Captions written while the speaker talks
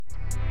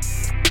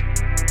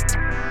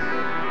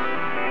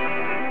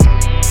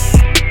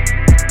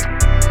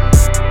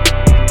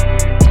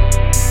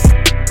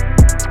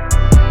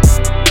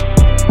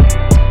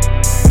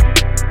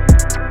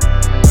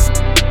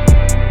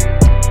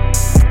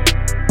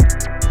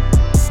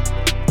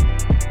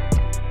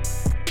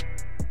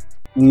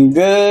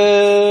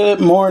Good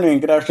morning,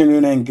 good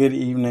afternoon, and good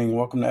evening.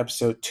 Welcome to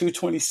episode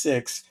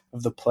 226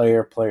 of the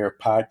Player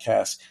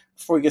Podcast.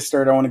 Before we get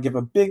started, I want to give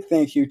a big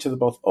thank you to the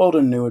both old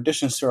and new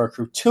additions to our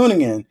crew tuning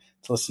in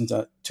to listen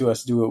to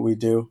us do what we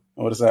do.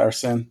 What is that,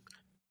 Arsene?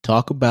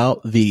 Talk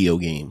about video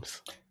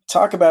games.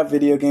 Talk about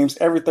video games.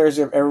 Every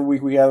Thursday of every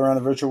week, we gather around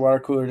the virtual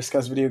water cooler to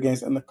discuss video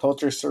games and the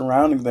culture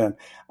surrounding them.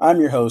 I'm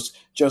your host,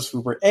 Joseph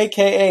Hooper,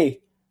 a.k.a.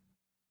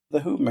 The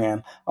Hoop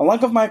Man, along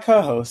with my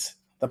co-host,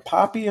 the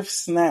Poppy of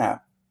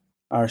Snap,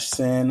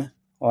 Arsene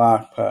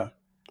Lakpa.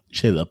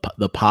 Shit,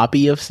 the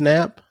Poppy of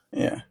Snap?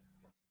 Yeah.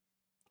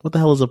 What the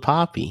hell is a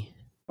Poppy?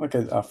 Like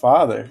a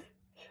father.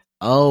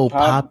 Oh,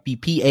 Poppy.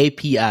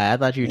 P-A-P-I. I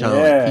thought you were talking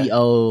like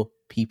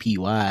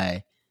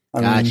P-O-P-P-Y.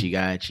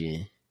 Got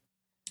you.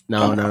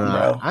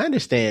 No. I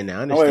understand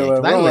now. Wait,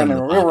 we're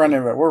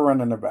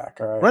running it back.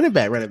 All right. Run it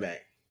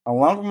back.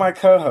 Along with my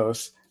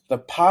co-host, the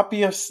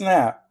Poppy of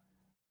Snap,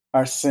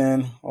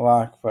 Arsene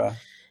Lakpa.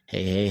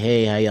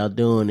 Hey, how y'all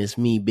doing? It's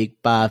me,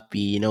 Big Poppy.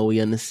 You know,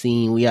 we on the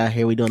scene. We out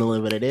here. We doing a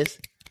little bit of this.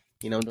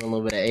 You know, I'm doing a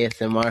little bit of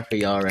ASMR for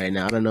y'all right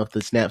now. I don't know if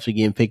the snaps are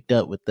getting picked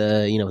up with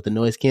with the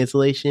noise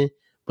cancellation,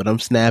 but I'm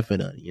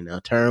snapping on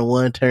it. Turn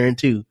 1, turn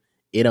 2.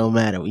 It don't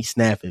matter. We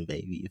snapping,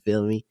 baby. You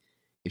feel me?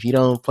 If you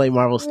don't play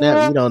Marvel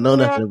Snap, you don't know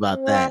nothing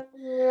about that.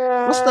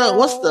 What's that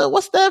for?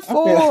 What's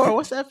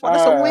that for?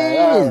 That's a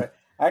win. Right.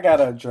 I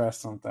gotta address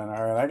something. All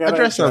right, I gotta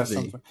address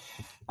something.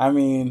 I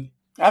mean,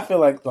 I feel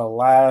like the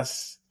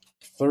last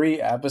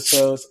 3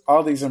 episodes,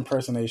 all these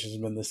impersonations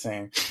have been the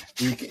same.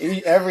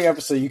 Every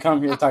episode you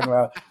come here talking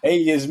about, hey,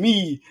 it's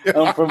me.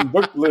 I'm from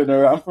Brooklyn,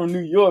 or I'm from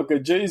New York, or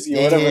Jersey,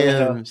 or whatever the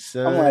hell.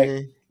 Son. I'm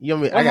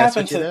like, I got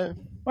switch it up.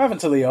 What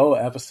happened to the old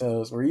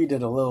episodes where you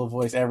did a little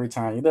voice every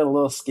time? You did a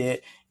little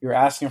skit. You were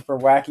asking for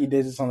wacky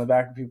digits on the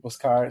back of people's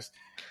cars.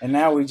 And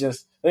now we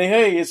just,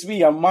 hey, it's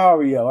me. I'm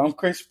Mario. I'm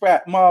Chris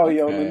Pratt.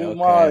 Mario, the new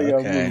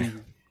Mario movie.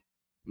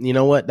 You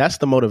know what? That's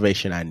the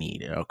motivation I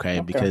need,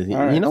 okay? Because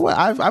you know what?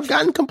 I've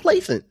gotten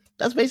complacent.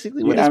 That's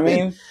basically what it's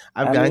been.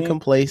 I've gotten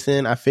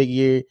complacent. I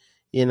figured,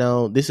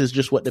 this is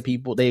just what the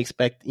people, they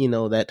expect,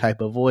 that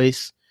type of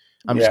voice.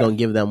 I'm just going to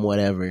give them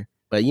whatever.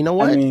 But you know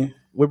what?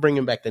 We're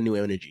bringing back the new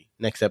energy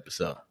next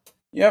episode.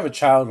 You have a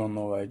child on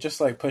the way,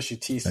 just like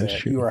Pusha T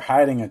said. You are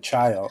hiding a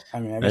child. I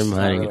mean, I guess I'm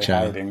hiding a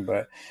child.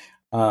 But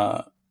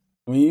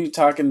when you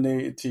talking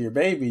to your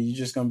baby, you're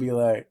just going to be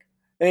like,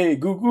 hey,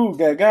 goo goo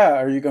gaga,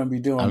 or are you going to be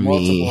doing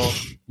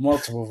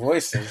multiple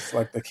voices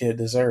like the kid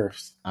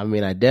deserves? I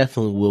mean, I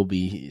definitely will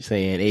be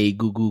saying, hey,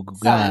 goo goo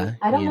gaga.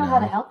 I don't know how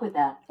to help with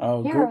that.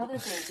 Oh, here are other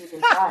things you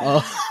can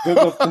try.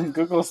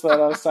 Google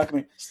thought I was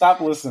talking. Stop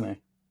listening.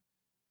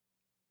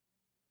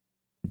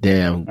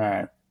 Damn. All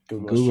right.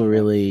 Google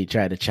really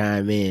tried to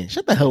chime in.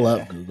 Shut the hell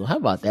up, Google. How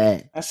about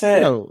that? I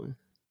said,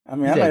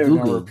 I'm not even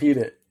going to repeat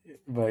it.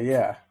 But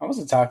yeah, I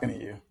wasn't talking to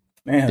you.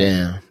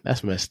 Damn,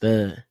 that's messed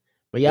up.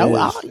 But yeah,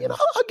 I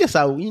guess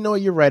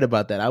you're right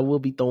about that. I will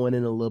be throwing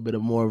in a little bit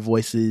of more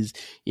voices,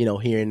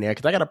 here and there,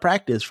 because I got to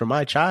practice for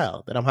my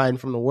child that I'm hiding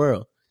from the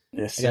world.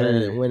 Yes,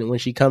 sir. When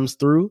she comes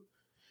through,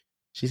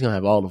 she's gonna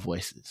have all the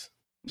voices.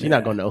 She's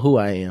not gonna know who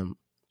I am.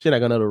 She's not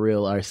gonna know the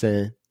real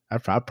Arsene. I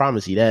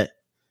promise you that.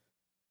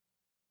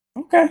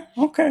 Okay.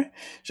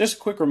 Just a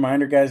quick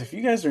reminder, guys. If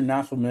you guys are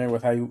not familiar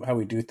with how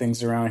we do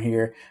things around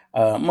here,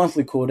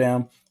 monthly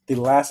cooldown, the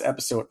last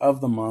episode of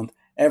the month,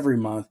 every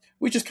month,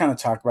 we just kind of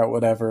talk about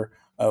whatever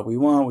we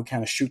want. We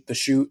kind of shoot the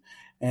shoot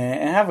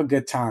and have a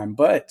good time.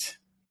 But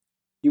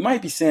you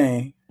might be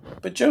saying,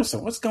 but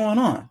Joseph, what's going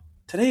on?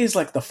 Today is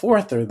like the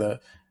 4th or the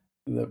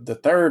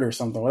 3rd or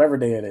something, whatever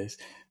day it is.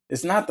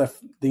 It's not the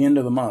end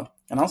of the month.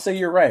 And I'll say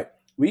you're right.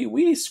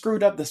 We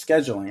screwed up the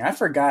scheduling. I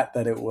forgot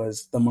that it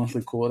was the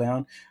monthly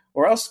cooldown,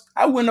 or else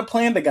I wouldn't have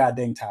planned the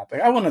goddamn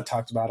topic. I wouldn't have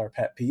talked about our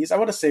pet peeves. I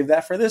would have saved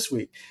that for this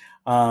week.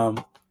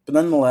 But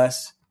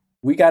nonetheless,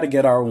 we got to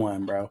get our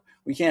one, bro.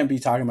 We can't be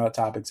talking about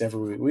topics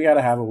every week. We got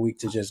to have a week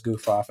to just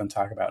goof off and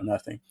talk about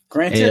nothing.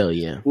 Granted, hell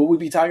yeah. Will we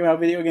be talking about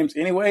video games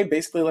anyway,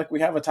 basically like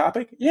we have a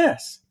topic?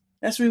 Yes,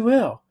 we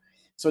will.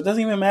 So it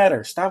doesn't even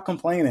matter. Stop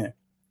complaining.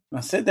 Now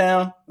sit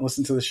down and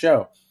listen to the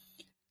show.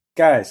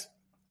 Guys,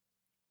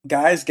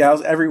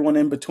 gals, everyone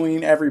in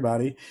between,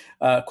 everybody.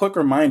 Quick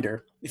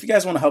reminder, if you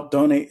guys want to help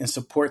donate and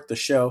support the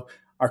show,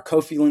 our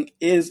Ko-fi link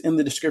is in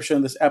the description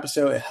of this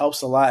episode. It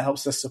helps a lot. It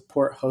helps us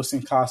support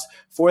hosting costs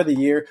for the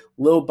year.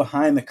 A little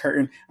behind the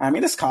curtain. I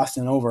mean, it's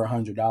costing over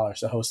 $100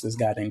 to host this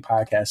goddamn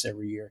podcast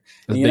every year.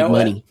 That's big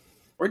money. What?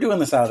 We're doing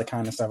this out of the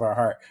kindness of our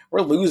heart.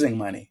 We're losing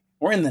money.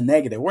 We're in the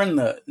negative. We're in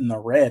the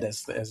red,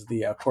 as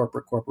the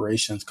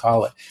corporations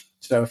call it.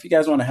 So if you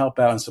guys want to help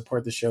out and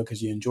support the show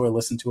because you enjoy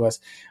listening to us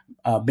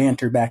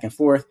banter back and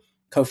forth,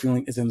 Ko-fi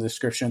link is in the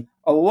description,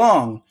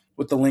 along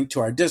with the link to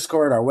our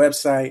Discord, our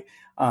website,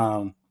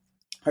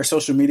 our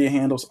social media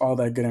handles, all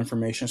that good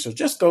information. So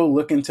just go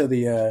look into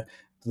the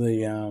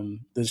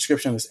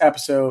description of this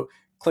episode,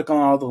 click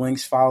on all the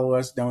links, follow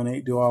us,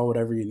 donate, do all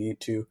whatever you need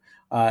to.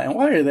 And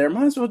while you're there,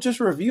 might as well just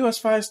review us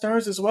 5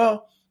 stars as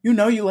well. You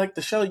know you like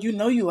the show. You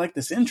know you like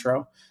this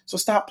intro. So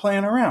stop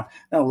playing around.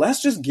 Now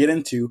let's just get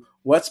into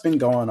what's been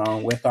going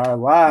on with our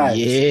lives.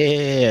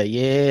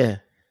 Yeah.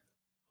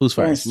 Who's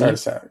first? Start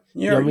us out.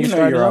 You're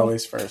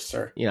always first,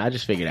 sir. I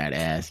just figured I'd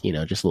ask,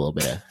 just a little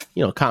bit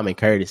of, common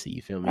courtesy.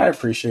 You feel me? I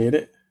appreciate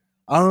it.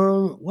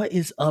 What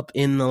is up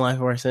in the life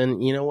of our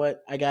son? You know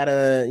what? I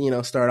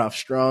gotta, start off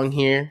strong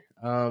here.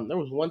 There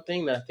was one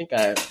thing that I think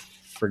I've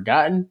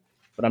forgotten,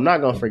 but I'm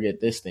not gonna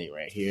forget this thing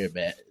right here.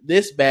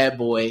 This bad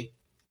boy,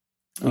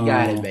 we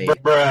got it, baby.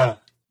 Bruh.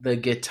 The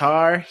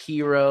Guitar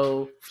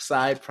Hero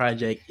side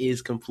project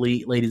is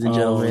complete, ladies and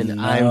gentlemen.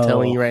 No. I'm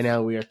telling you right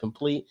now, we are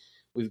complete.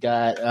 We've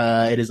got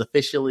it is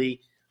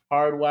officially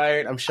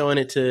hardwired. I'm showing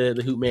it to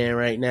the Hoop Man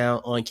right now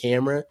on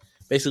camera.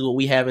 Basically, what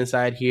we have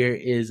inside here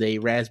is a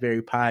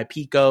Raspberry Pi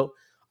Pico.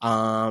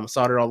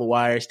 Soldered all the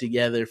wires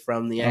together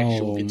from the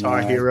actual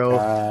Guitar Hero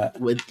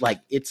God. with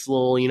like its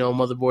little,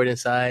 motherboard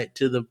inside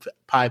to the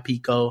Pi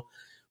Pico.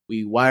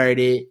 We wired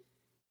it,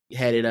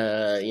 had it,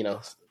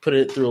 put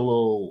it through a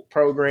little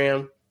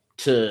program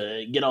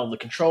to get all the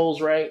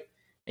controls right.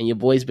 And your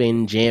boy's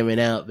been jamming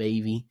out,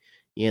 baby.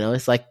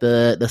 It's like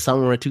the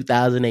summer of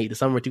 2008, the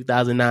summer of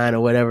 2009 or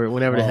whatever,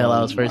 whenever the hell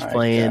I was first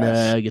playing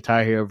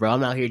Guitar Hero, bro.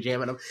 I'm out here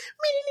jamming them.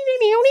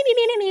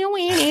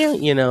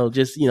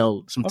 Just,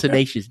 some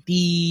Tenacious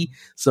D,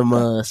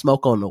 some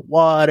Smoke on the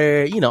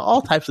Water,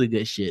 all types of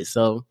good shit.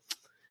 So,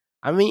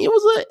 I mean,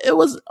 it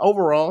was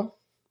overall,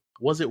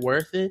 was it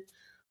worth it?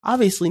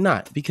 Obviously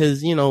not,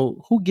 because,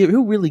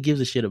 who really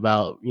gives a shit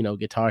about,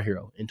 Guitar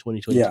Hero in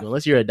 2022,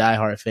 unless you're a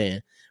diehard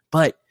fan.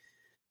 But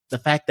the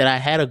fact that I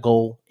had a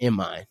goal in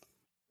mind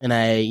and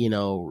I,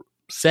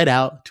 set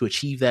out to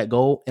achieve that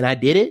goal and I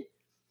did it,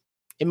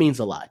 it means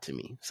a lot to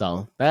me.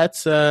 So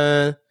that's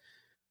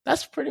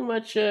pretty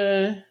much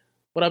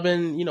what I've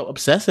been,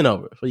 obsessing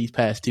over for these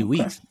past 2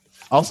 weeks.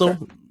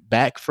 Also,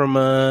 back from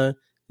as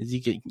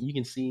you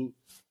can see,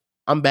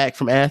 I'm back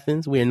from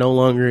Athens. We are no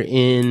longer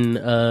in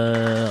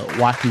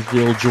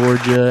Watkinsville,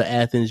 Georgia,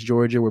 Athens,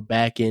 Georgia. We're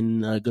back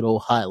in good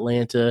old hot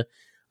Atlanta.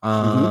 So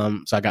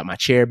I got my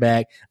chair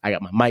back. I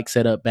got my mic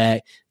set up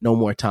back. No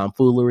more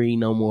tomfoolery.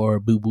 No more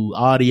boo-boo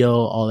audio.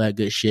 All that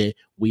good shit.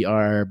 We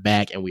are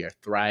back and we are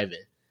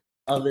thriving.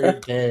 Other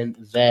than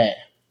that,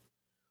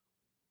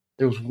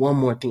 there was one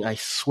more thing. I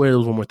swear there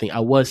was one more thing.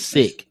 I was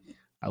sick.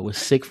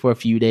 For a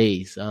few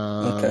days.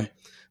 So,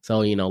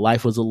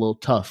 life was a little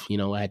tough.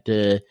 I had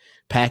to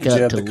pack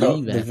up to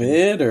leave. The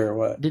vid or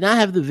what? Did not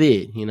have the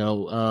vid.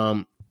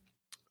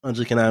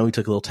 Angelique and I, we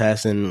took a little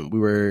test and we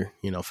were,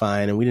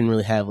 fine. And we didn't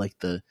really have like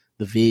the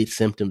vid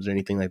symptoms or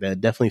anything like that.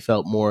 It definitely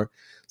felt more,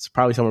 it's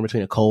probably somewhere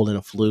between a cold and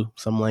a flu,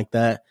 something like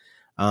that.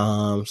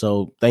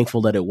 So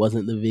thankful that it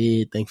wasn't the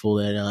vid. Thankful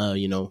that,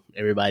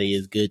 everybody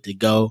is good to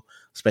go.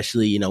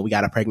 Especially, we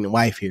got a pregnant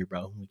wife here,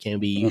 bro. You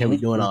can't be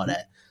doing all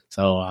that.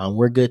 So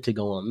we're good to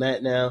go on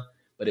that now.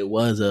 But it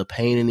was a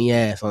pain in the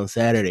ass on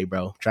Saturday,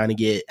 bro. Trying to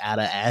get out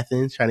of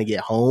Athens, trying to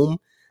get home.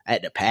 I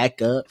had to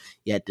pack up.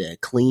 You had to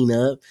clean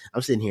up.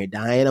 I'm sitting here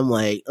dying.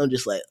 I'm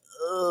just like,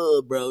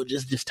 oh, bro,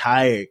 just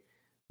tired.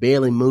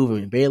 Barely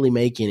moving, barely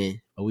making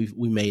it. But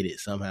we made it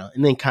somehow.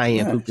 And then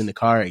Cayenne pooped in the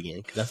car again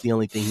because that's the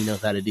only thing he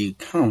knows how to do.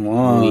 Come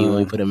on. When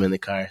we put him in the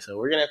car. So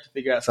we're going to have to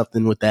figure out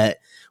something with that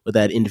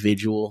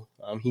individual.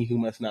 He who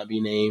must not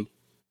be named.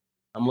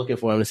 I'm looking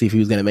for him to see if he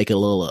was going to make a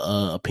little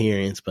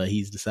appearance, but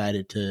he's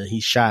decided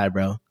he's shy,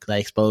 bro,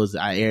 because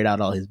I aired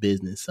out all his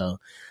business. So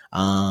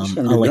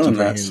unlucky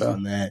for him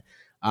on that.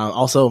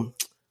 Also,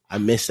 I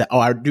missed that. Oh,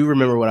 I do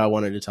remember what I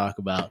wanted to talk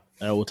about.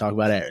 I will talk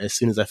about it as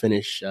soon as I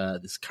finish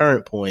this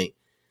current point.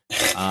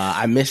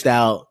 I missed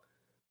out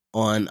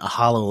on a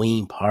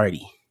Halloween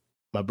party.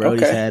 My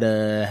brodies had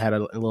a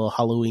little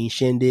Halloween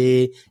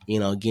shindig,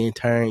 getting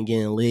turned,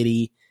 getting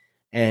litty.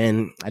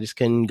 And I just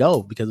couldn't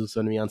go because it was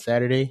going to be on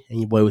Saturday and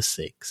your boy was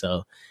sick.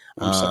 So,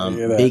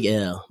 big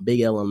L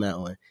on that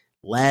one.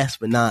 Last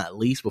but not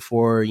least,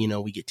 before,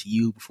 we get to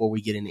you, before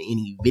we get into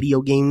any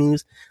video game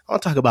news, I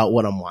want to talk about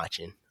what I'm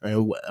watching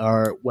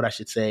or what I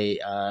should say,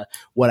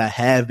 what I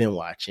have been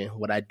watching,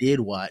 what I did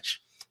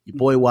watch. Your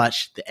boy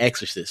watched The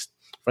Exorcist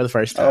for the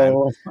first time.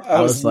 Oh,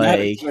 I was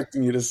not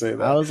expecting you to say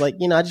that. I was like,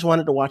 I just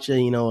wanted to watch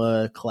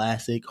a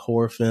classic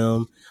horror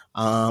film.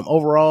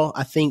 Overall,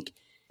 I think,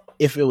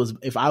 if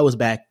I was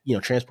back,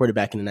 transported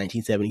back into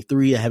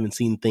 1973, I haven't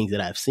seen things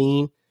that I've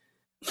seen.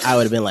 I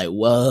would have been like,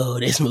 "Whoa,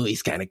 this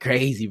movie's kind of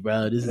crazy,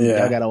 bro.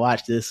 I gotta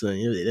watch this one."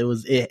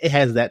 It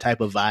has that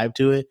type of vibe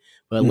to it.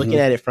 But looking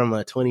at it from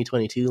a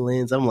 2022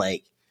 lens, I'm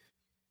like,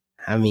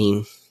 I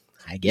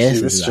guess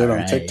this shit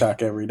on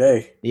TikTok every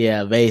day.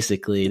 Yeah,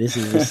 basically, this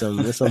is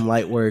just some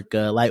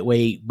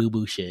lightweight boo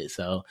boo shit.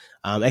 So,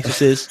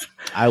 Exorcist,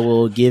 I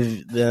will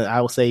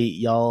say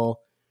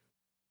y'all.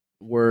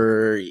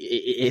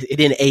 It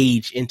didn't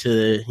age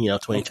into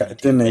 2020. Okay,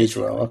 it didn't age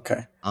well.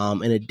 Okay.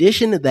 In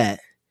addition to that,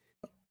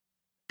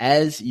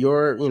 as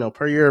your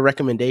per your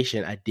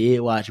recommendation, I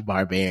did watch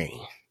Barbarian.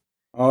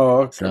 Oh,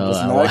 okay. So I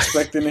was not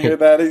expecting to hear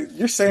that.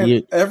 You're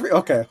saying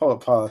okay, hold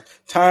up, pause.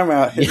 Time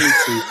out, hit me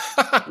too.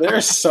 There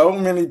are so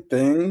many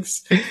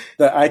things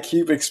that I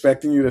keep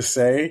expecting you to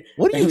say.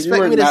 What do you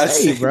expect me to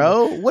say,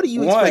 bro? What do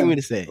you expect me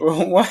to say?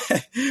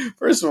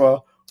 First of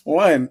all,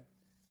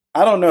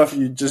 I don't know if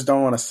you just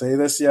don't want to say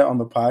this yet on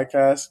the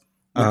podcast,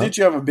 but did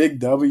you have a big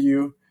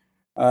W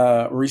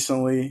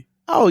recently?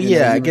 Oh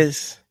yeah, I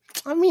guess.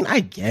 I mean,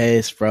 I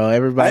guess, bro.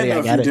 Everybody,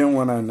 I didn't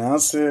want to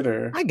announce it,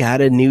 or I got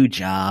a new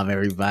job.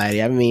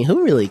 Everybody, I mean,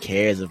 who really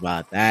cares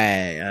about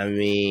that? I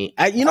mean,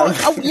 I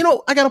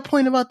got a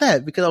point about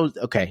that because I was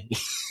okay.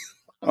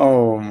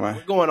 Oh my!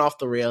 We're going off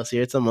the rails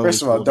here. It's a moment.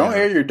 First of all, don't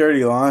air your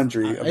dirty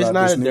laundry. About it's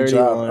not this a new dirty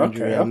job.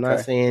 laundry. Okay, I'm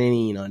not saying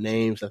any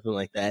names, nothing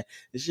like that.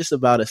 It's just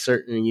about a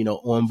certain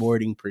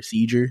onboarding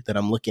procedure that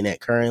I'm looking at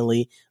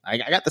currently. I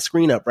got the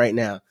screen up right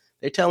now.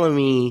 They're telling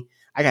me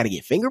I got to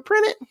get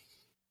fingerprinted.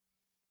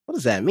 What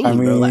does that mean,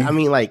 bro?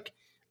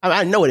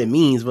 I know what it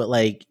means, but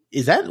like,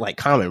 is that like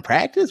common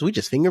practice? We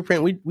just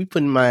fingerprint. We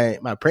put my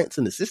prints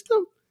in the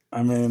system.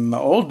 I mean, the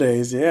old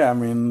days, yeah. I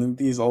mean,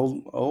 these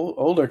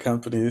older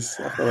companies,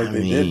 I feel like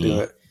they did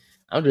do it.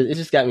 It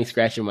just got me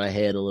scratching my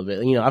head a little bit.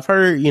 I've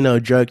heard,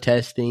 drug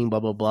testing, blah,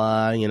 blah,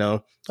 blah,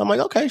 So I'm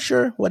like, okay,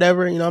 sure,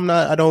 whatever.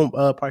 I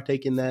don't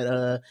partake in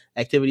that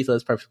activity, so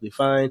it's perfectly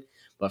fine.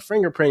 But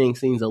fingerprinting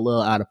seems a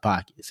little out of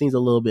pocket. It seems a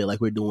little bit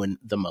like we're doing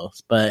the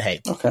most. But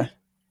hey, okay,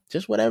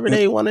 just whatever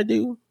they want to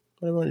do.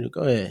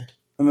 Go ahead.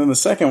 And then the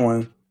second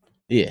one.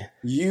 Yeah.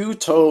 You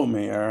told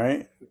me, all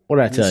right? What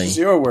did I tell you? This is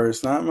your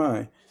words, not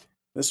mine.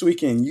 This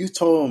weekend, you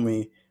told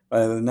me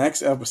by the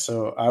next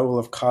episode, I will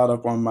have caught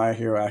up on My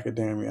Hero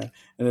Academia.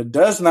 And it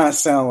does not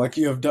sound like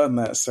you have done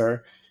that,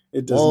 sir.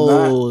 It does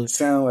not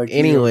sound like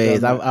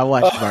anyways, I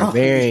watched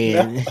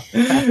Barbarian.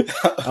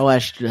 I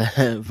watched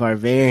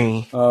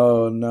Barbarian.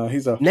 Oh, no.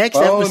 He's a Next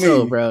phony.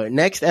 episode, bro.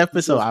 Next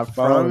episode. I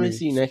promise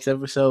you, next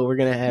episode, we're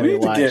going to have it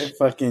watched. We need to get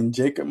fucking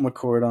Jacob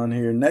McCord on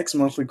here. Next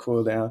monthly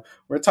cooldown.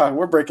 We're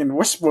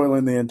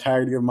spoiling the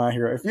entirety of My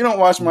Hero. If you don't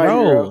watch My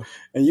Hero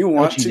and you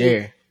want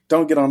to,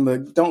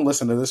 don't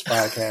listen to this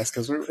podcast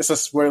because it's a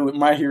spoiler.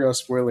 My Hero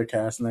spoiler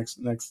cast next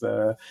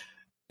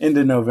end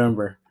of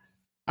November.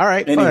 All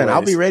right, fine.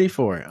 I'll be ready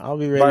for it.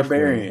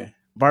 Barbarian.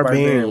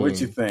 What'd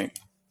you think?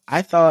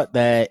 I thought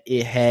that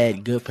it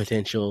had good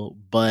potential,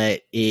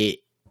 but it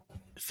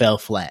fell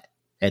flat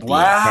at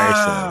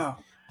the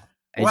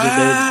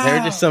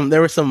end. Personally,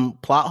 there were some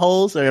plot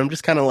holes, and I'm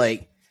just kind of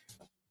like,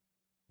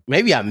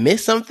 maybe I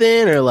missed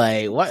something, or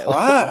like, why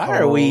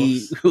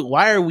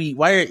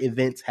are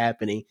events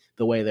happening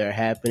the way they're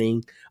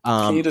happening?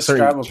 Can you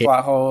describe a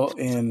plot hole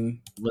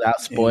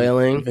without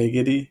spoiling?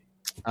 Vigity?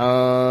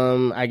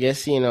 I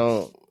guess,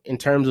 in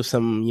terms of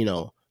some,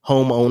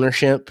 home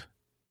ownership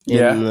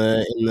in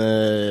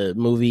the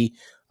movie,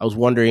 I was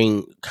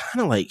wondering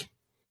kind of like,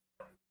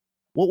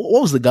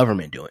 what was the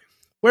government doing?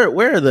 What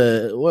are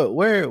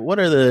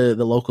the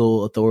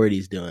local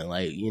authorities doing?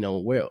 Like,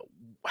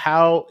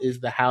 how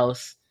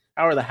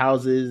are the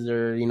houses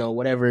or,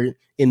 whatever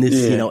in this,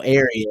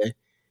 area?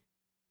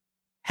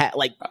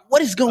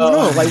 What is going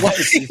on? Like, why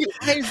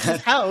is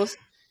this house?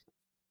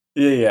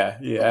 Yeah.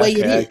 The way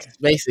it is,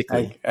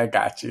 basically. I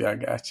got you.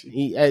 I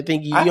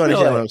think you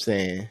understand what I'm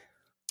saying.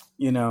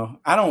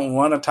 I don't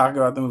want to talk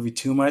about the movie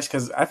too much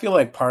because I feel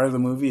like part of the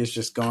movie is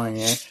just going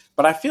in.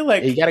 But I feel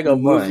like you got to go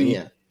blind.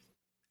 Yeah.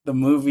 The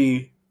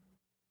movie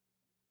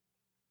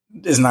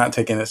is not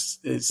taking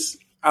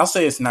I'll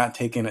say it's not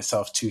taking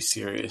itself too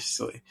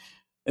seriously.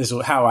 Is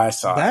how I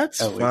saw it.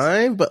 That's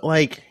fine, but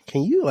like,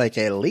 can you like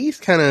at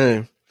least kind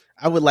of?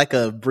 I would like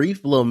a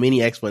brief little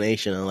mini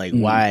explanation on like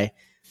why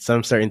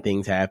some certain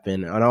things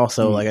happen, and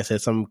also, like I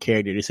said, some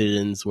character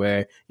decisions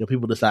where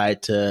people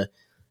decide to,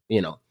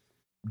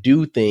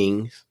 do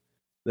things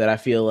that I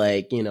feel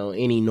like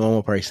any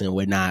normal person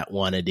would not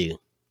want to do.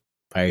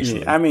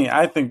 Personally, I mean,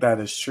 I think that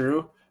is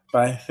true,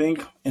 but I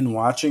think in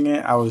watching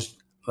it, I was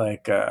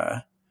like,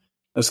 it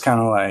was kind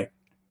of like,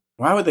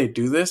 why would they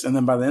do this? And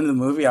then by the end of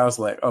the movie, I was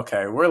like,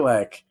 okay, we're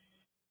like,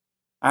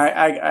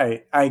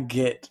 I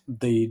get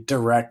the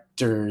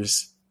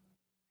director's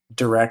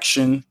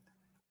direction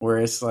where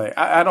it's like,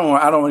 I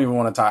don't even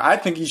want to talk. I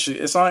think you should.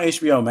 It's on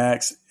HBO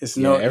Max. It's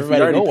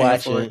everybody go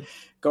watch it.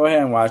 Go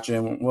ahead and watch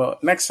it. Well,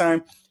 next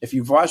time, if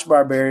you've watched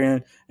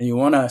Barbarian and you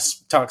want to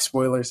talk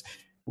spoilers,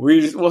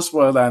 we'll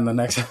spoil that in the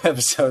next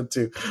episode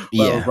too.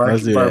 Yeah,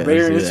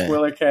 Barbarian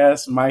spoiler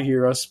cast, My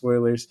Hero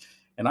spoilers,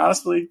 and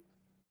honestly,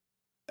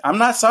 I'm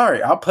not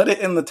sorry. I'll put it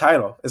in the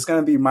title. It's going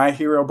to be My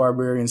Hero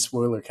Barbarian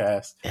spoiler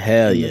cast.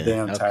 Hell yeah. The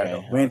damn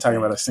title. We ain't talking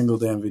about a single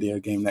damn video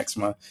game next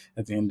month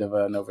at the end of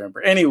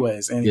November.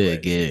 Anyways.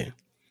 Good.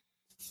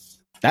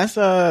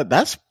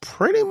 That's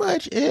pretty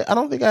much it. I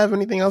don't think I have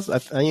anything else. I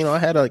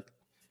had a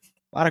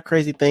lot of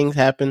crazy things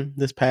happen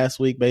this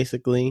past week,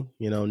 basically.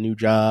 New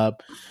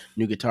job,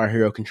 new Guitar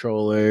Hero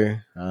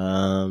controller,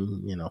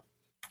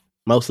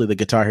 mostly the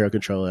Guitar Hero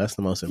controller. That's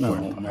the most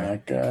important part.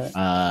 My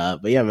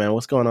God. But yeah, man,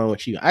 what's going on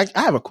with you? I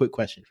have a quick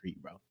question for you,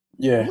 bro.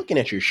 Yeah. I'm looking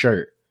at your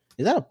shirt.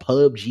 Is that a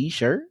PUBG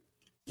shirt?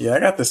 Yeah,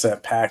 I got this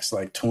at PAX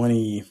like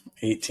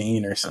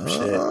 2018 or some shit.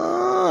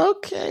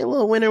 Okay. A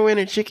little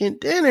winner chicken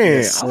dinner.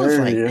 Yes, I was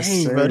like,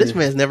 dang, bro, this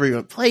man's never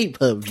even played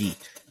PUBG.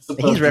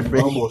 He's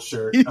repping mobile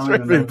shirt. He's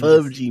repping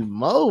PUBG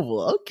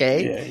Mobile.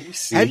 Okay. Yeah, you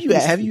see. Have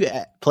you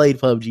played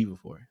PUBG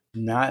before?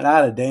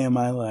 Not a day in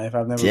my life.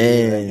 I've never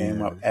played that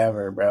game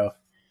ever, bro.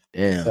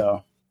 Damn.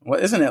 So,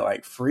 what isn't it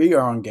like free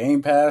or on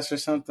Game Pass or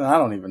something? I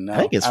don't even know. I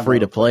think it's free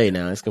to play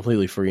now. It's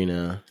completely free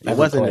now. It Never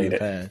wasn't in played the it.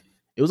 past.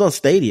 It was on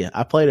Stadia.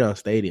 I played it on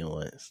Stadia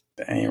once.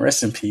 Dang,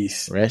 rest in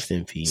peace. Rest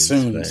in peace.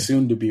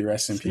 Soon to be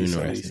rest in peace.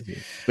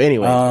 But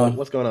anyway,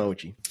 what's going on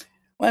with you?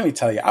 Let me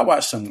tell you, I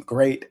watched some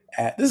great.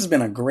 This has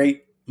been a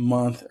great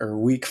month or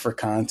week for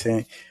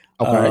content.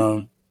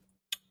 Okay.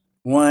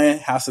 One,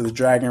 House of the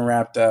Dragon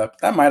wrapped up.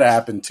 That might have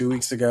happened 2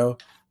 weeks ago,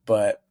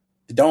 but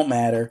it don't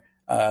matter.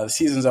 The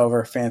season's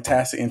over.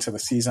 Fantastic into the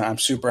season. I'm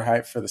super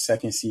hyped for the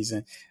second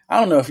season. I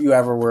don't know if you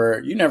ever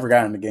were. You never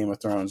got into Game of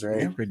Thrones,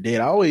 right? Never did.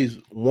 I always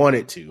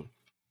wanted to.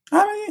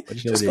 I mean,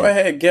 just go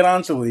ahead, get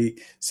on Jalik,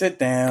 sit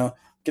down,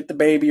 get the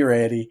baby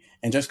ready,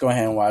 and just go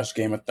ahead and watch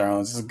Game of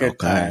Thrones. It's a good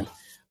time.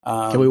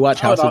 Can we watch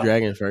House of the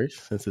Dragon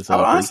first? Since it's I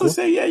would honestly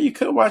say, yeah, you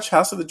could watch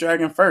House of the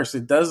Dragon first.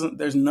 It doesn't.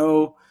 There's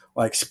no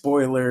like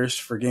spoilers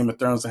for Game of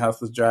Thrones and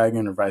House of the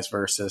Dragon, or vice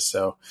versa.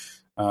 So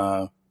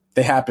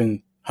they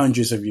happen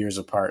hundreds of years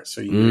apart.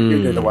 So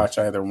you're good to watch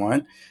either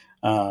one.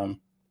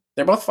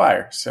 They're both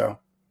fire. So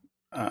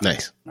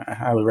nice. I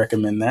highly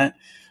recommend that.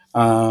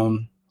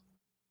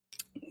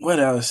 What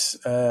else?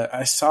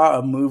 I saw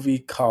a movie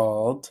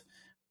called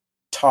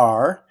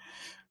Tar,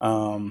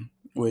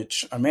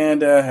 which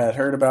Amanda had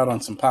heard about on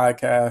some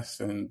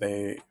podcasts, and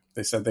they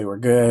said they were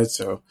good.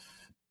 So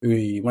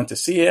we went to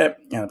see it,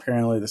 and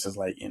apparently this is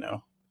like,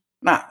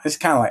 it's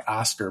kind of like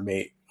Oscar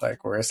bait,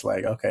 like where it's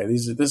like, okay,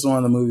 this is one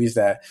of the movies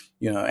that,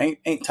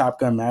 ain't Top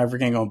Gun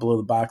Maverick, ain't gonna blow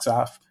the box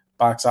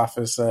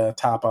office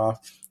top off,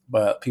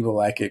 but people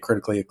like it,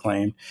 critically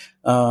acclaimed.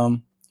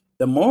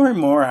 The more and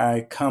more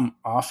I come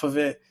off of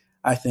it,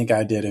 I think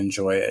I did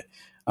enjoy it.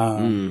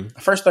 The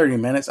first 30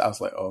 minutes, I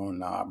was like, oh,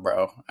 nah,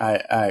 bro.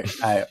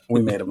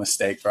 We made a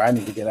mistake, bro. I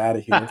need to get out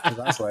of here. Because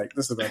I was like,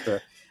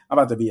 I'm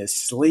about to be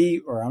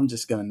asleep, or I'm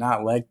just going to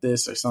not like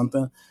this or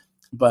something.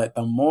 But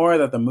the more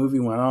that the movie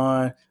went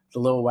on, the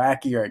little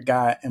wackier it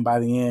got. And by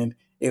the end,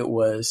 it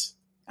was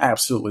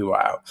absolutely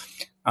wild.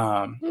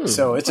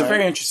 So it's a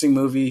very interesting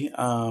movie.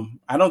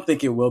 I don't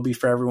think it will be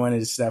for everyone.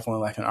 It's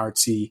definitely like an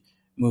artsy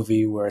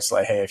movie where it's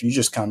like, hey, if you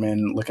just come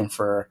in looking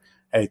for,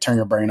 hey, turn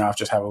your brain off,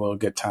 just have a little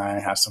good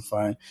time, have some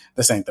fun,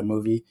 this ain't the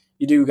movie.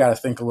 You do got to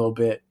think a little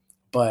bit,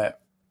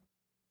 but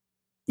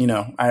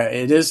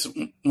it is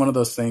one of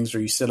those things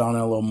where you sit on it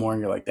a little more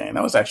and you're like, dang,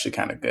 that was actually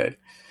kind of good.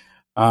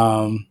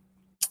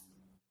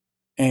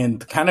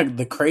 And kind of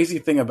the crazy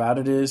thing about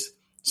it is,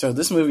 so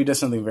this movie does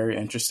something very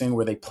interesting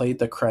where they played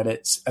the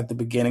credits at the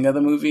beginning of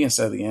the movie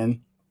instead of the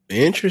end.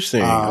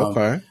 Interesting.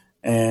 Okay.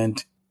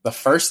 And the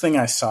first thing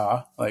I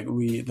saw,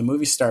 the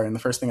movie started, and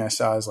the first thing I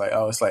saw is like,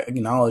 oh, it's like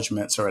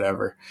acknowledgments or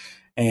whatever.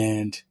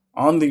 And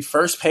on the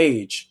first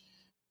page,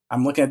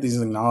 I'm looking at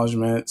these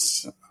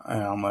acknowledgments,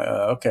 and I'm like,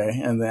 okay.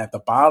 And then at the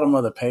bottom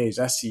of the page,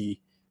 I see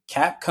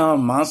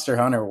Capcom Monster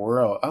Hunter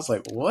World. I was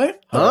like,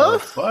 what the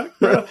fuck,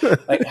 bro?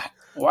 Like,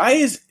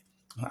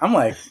 I'm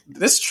like,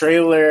 this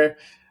trailer,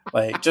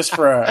 like, just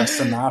for a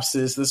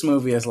synopsis, this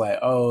movie is like,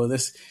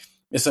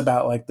 it's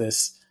about like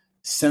this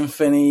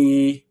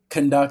symphony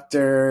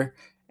conductor,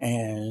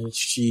 and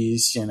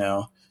she's,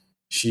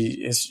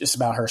 it's just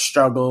about her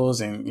struggles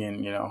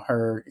and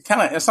her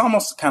it's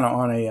almost kind of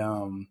on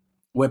a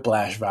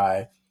Whiplash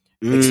vibe,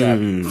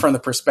 except from the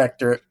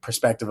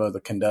perspective of the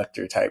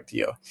conductor type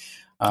deal.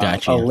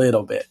 Gotcha. A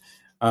little bit.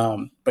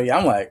 But yeah,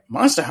 I'm like,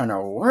 Monster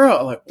Hunter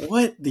World, like,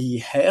 what the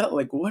hell?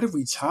 Like, what are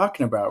we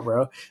talking about,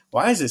 bro?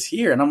 Why is this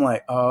here? And I'm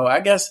like, oh,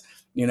 I guess,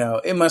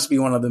 it must be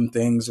one of them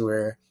things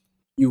where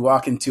you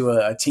walk into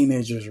a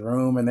teenager's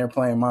room and they're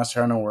playing Monster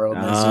Hunter World.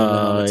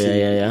 And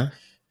yeah.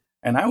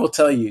 And I will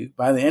tell you,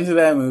 by the end of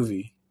that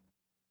movie,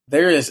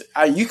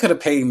 you could have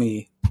paid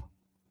me,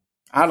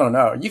 I don't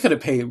know, you could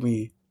have paid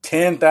me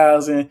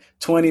 10,000,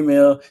 20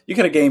 mil. You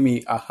could have gave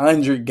me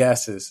 100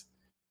 guesses.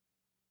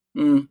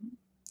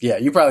 Yeah,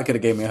 you probably could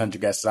have gave me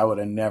 100 guesses. I would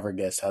have never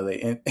guessed how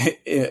they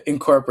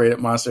incorporated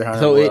Monster Hunter.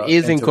 So it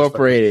is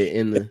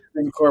incorporated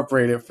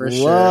incorporated for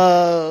sure.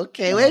 Whoa,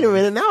 okay, wait a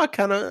minute. Now I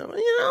kind of,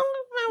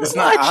 it's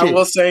not. I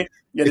will say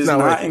it is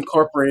not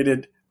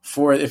incorporated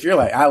for. If you're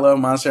like, I love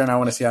Monster Hunter and I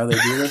want to see how they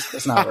do this,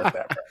 it's not worth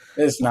that,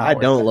 bro. It's not. I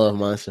don't love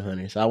Monster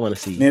Hunter, so I want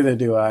to see. Neither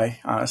do I,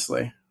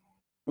 honestly.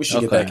 We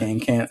should get that game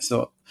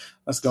canceled.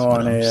 Let's go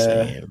on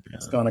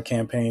a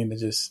campaign to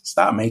just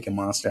stop making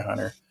Monster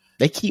Hunter.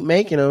 They keep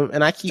making them,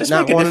 and I keep just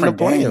not wanting to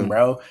play them,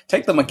 bro.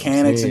 Take the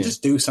mechanics and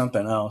just do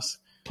something else.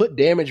 Put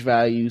damage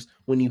values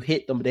when you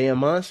hit the damn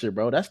monster,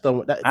 bro. Put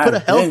a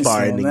health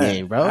bar in the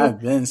game, bro. I've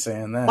been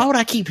saying that. Why would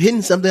I keep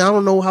hitting something? I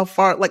don't know how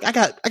far. Like I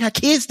got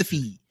kids to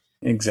feed.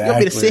 Exactly. You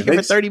want me to sit here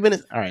for 30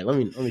 minutes? All right, let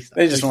me stop.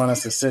 They just want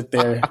us to sit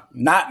there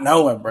not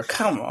knowing, bro.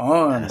 Come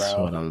on, That's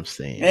bro. what I'm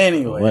saying.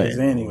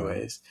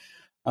 Anyways.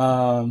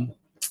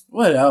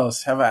 What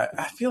else have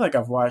I feel like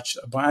I've watched,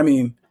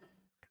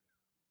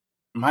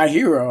 My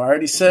Hero, I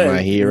already said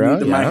My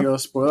Hero, My Hero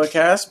spoiler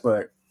cast,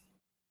 but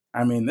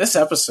this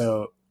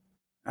episode,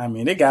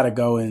 it got to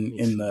go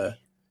in the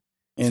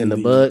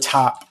books.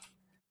 top.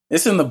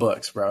 It's in the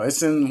books, bro.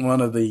 It's in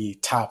one of the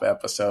top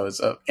episodes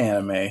of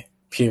anime.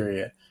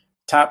 Period.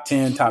 Top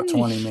 10, top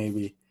 20,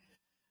 maybe.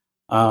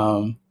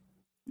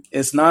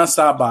 It's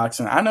nonstop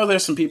boxing. I know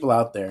there's some people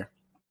out there,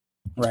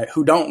 right,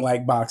 who don't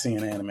like boxing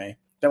and anime.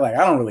 They're like,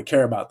 I don't really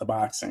care about the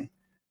boxing,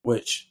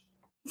 which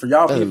for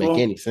y'all Doesn't people,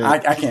 make any sense.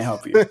 I can't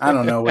help you. I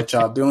don't know what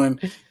y'all doing.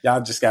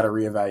 Y'all just got to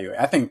reevaluate.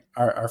 I think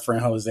our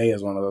friend Jose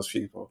is one of those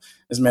people.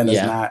 This man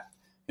does not.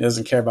 He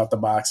doesn't care about the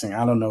boxing.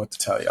 I don't know what to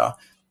tell y'all.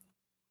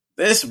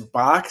 This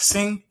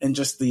boxing and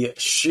just the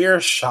sheer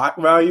shock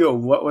value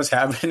of what was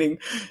happening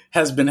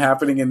has been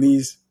happening in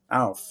these,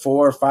 4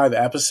 or 5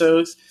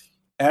 episodes.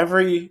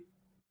 Every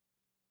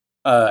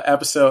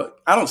episode,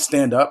 I don't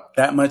stand up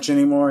that much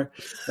anymore,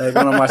 like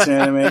when I'm watching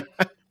anime.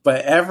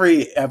 But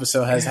every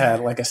episode has had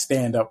like a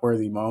stand-up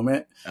worthy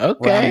moment. Okay.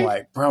 Where I'm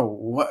like, bro,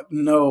 what?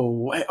 No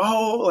way.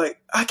 Oh,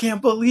 like, I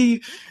can't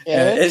believe.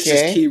 Yeah, and it's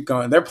just keep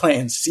going. They're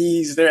playing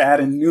C's. They're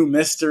adding new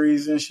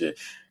mysteries and shit.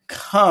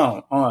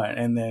 Come on.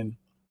 And then,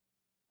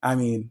 I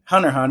mean,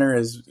 Hunter x Hunter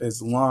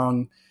is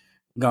long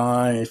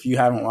gone. If you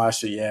haven't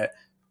watched it yet,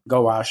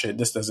 go watch it.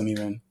 This doesn't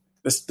even,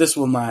 this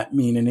will not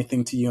mean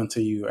anything to you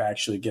until you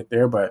actually get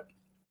there. But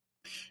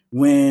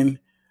when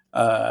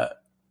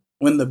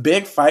the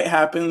big fight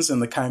happens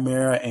in the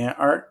Chimera Ant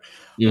arc,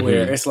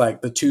 where it's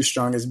like the 2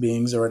 strongest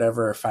beings or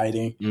whatever are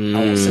fighting,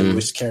 I won't say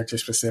which character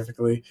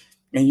specifically,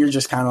 and you're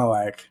just kind of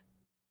like,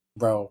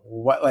 bro,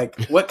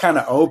 what kind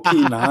of OP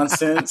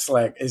nonsense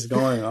like is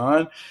going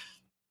on?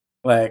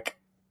 Like,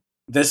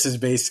 this is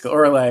basically,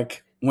 or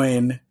like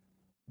when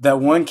that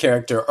one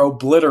character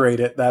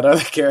obliterated that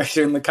other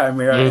character in the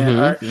Chimera Ant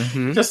arc,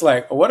 just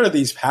like, what are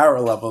these power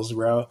levels,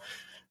 bro?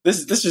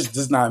 This just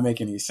does not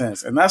make any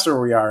sense. And that's where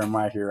we are in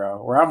My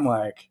Hero, where I'm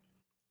like,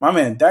 my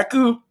man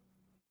Deku,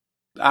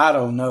 I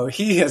don't know.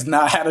 He has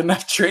not had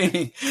enough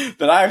training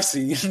that I've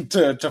seen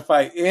to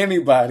fight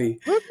anybody,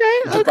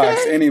 to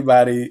box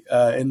anybody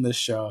in this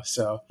show.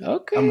 So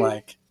I'm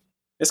like,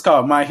 it's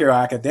called My Hero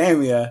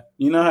Academia.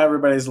 You know how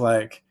everybody's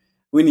like,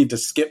 we need to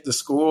skip the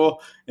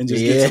school and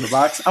just get to the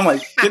box. I'm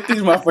like, get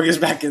these motherfuckers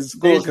back in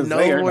school because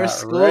they are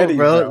not ready,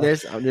 bro.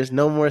 There's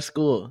no more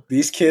school.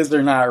 These kids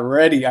are not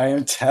ready. I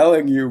am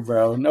telling you,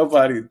 bro.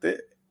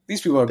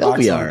 These people are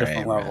boxing on a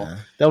different level.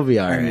 They'll be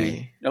all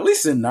right. At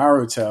least in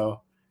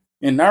Naruto.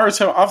 In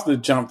Naruto, off the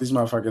jump, these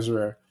motherfuckers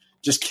were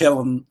just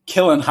killing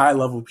high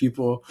level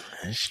people.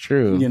 That's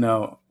true. You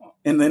know,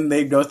 and then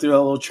they go through a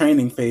little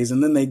training phase,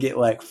 and then they get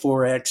like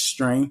 4x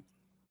strength.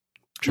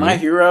 True. My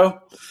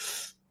Hero,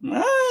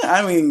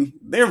 I mean,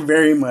 they're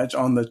very much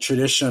on the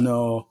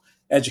traditional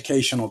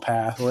educational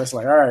path where it's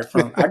like, all right,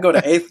 I go to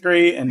 8th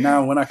grade, and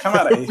now when I come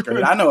out of 8th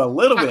grade, I know a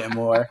little bit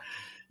more,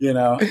 you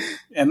know,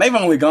 and they've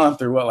only gone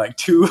through what, like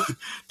two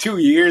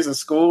years of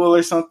school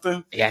or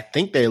something. Yeah, I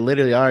think they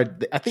literally are.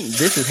 I think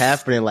this is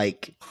happening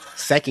like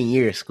 2nd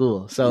year of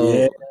school. So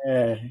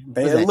yeah,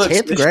 they look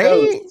 10th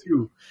grade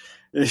too.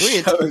 It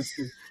shows.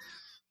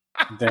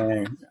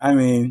 Dang, I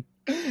mean,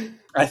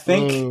 I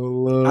think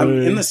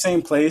I'm in the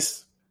same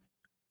place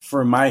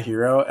for My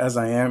Hero as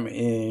I am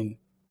in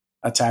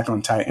Attack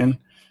on Titan.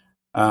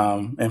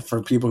 And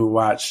for people who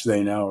watch,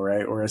 they know,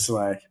 right? Where it's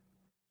like,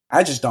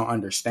 I just don't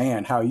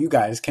understand how you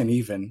guys can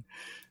even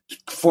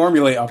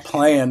formulate a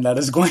plan that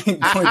is going to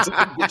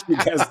get you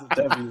guys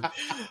the W.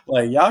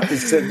 Like, y'all can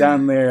sit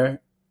down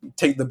there,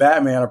 take the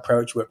Batman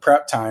approach with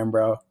prep time,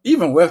 bro.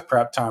 Even with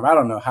prep time, I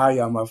don't know how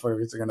y'all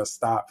motherfuckers are going to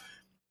stop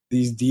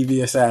these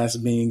devious ass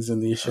beings in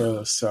these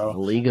shows. So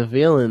League of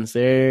Villains,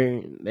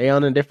 they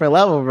on a different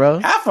level,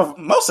 bro.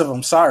 Most of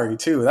them sorry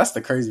too. That's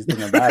the crazy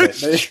thing about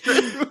it.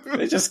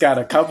 They just got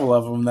a couple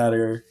of them that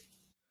are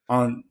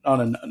on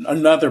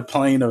another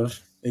plane of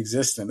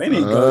existence. They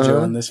need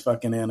Gojo in this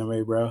fucking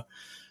anime, bro,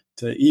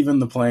 to even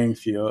the playing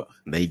field.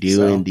 They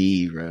do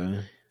indeed,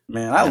 bro.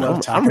 Man, I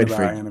love talking about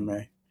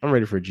anime. I'm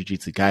ready for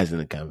Jujutsu Kaisen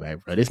to come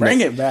back, bro.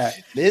 Bring it back.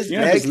 This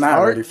next not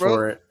art, ready bro.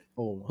 for it.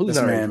 Oh, who's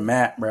this man,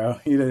 Matt, bro?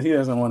 He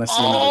doesn't want to see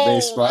another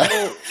base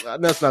spot.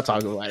 Let's not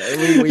talk about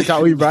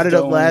it. We brought it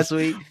up last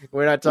week.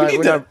 We're not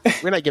talking.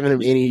 We're not giving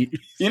him any.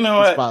 You know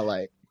what?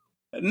 Spotlight.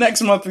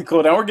 Next month we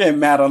cool down. We're getting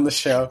Matt on the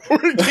show.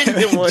 We're getting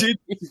him on.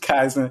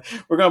 Kaisen.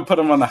 We're gonna put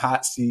him on the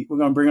hot seat. We're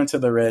gonna bring him to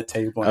the red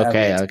table.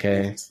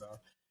 Okay. So,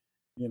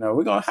 you know,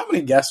 we're gonna. How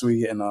many guests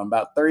we getting on?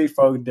 About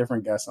 34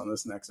 different guests on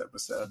this next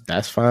episode.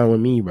 That's fine with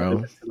me, bro.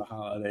 For the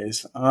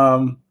holidays.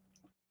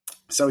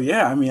 So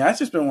yeah, I mean, I've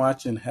just been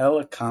watching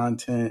hella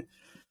content.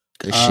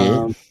 Good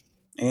shit.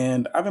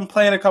 And I've been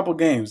playing a couple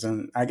games,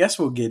 and I guess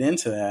we'll get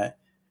into that.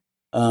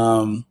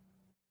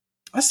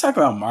 Let's talk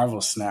about Marvel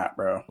Snap,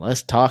 bro.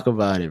 Let's talk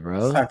about it, bro.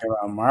 Let's talk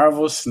about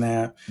Marvel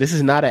Snap. This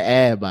is not an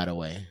ad, by the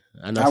way.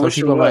 I know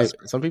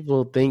some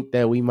people think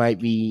that we might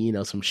be,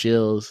 some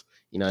shills.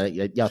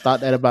 Y'all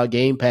thought that about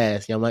Game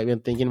Pass. Y'all might be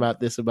thinking about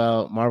this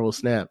about Marvel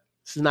Snap.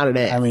 This is not an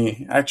ad. I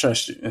mean, I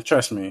trust you.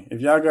 Trust me. If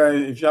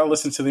y'all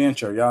listen to the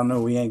intro, y'all know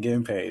we ain't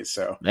getting paid.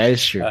 So that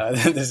is true.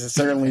 This is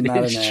certainly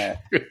not an ad.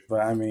 But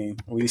I mean,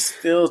 we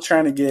still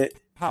trying to get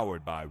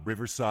powered by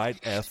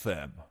Riverside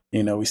FM.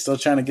 We still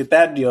trying to get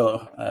that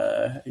deal,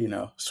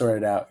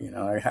 sorted out.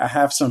 I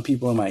have some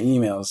people in my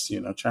emails,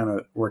 trying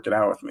to work it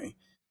out with me.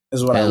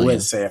 Is what I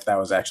would say if that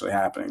was actually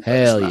happening.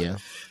 Hell yeah.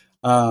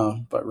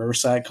 But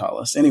Riverside, call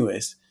us.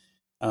 Anyways,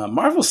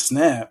 Marvel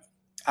Snap,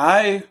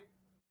 I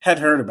had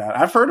heard about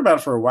it. I've heard about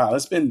it for a while.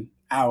 It's been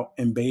out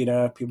in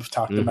beta. People have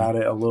talked about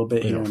it a little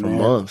bit here and for there.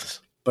 months.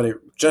 But it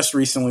just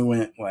recently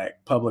went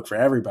like public for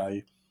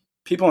everybody.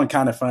 People in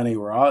Kind of Funny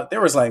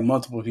there was like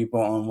multiple people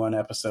on one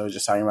episode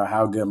just talking about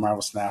how good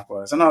Marvel Snap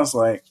was. And I was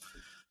like,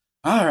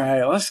 all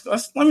right,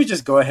 let me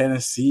just go ahead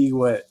and see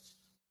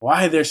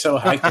why they're so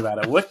hyped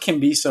about it. What can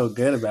be so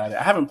good about it?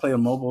 I haven't played a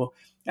mobile.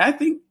 I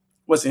think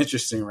what's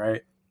interesting,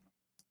 right?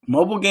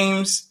 Mobile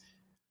games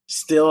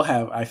still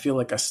have, I feel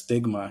like, a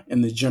stigma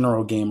in the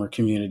general gamer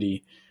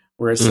community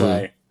where it's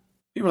like,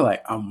 people are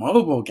like, a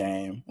mobile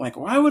game? Like,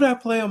 why would I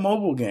play a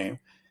mobile game?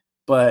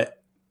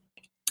 But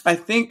I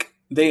think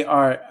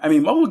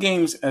mobile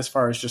games, as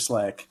far as just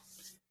like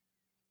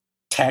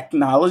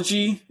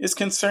technology is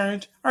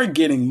concerned, are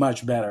getting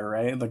much better,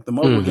 right? Like the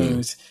mobile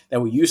games that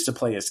we used to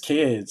play as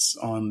kids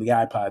on the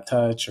iPod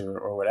Touch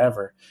or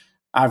whatever,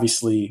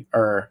 obviously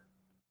are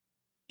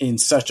in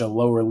such a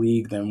lower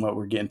league than what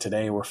we're getting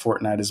today, where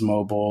Fortnite is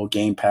mobile,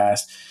 Game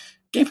Pass,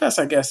 I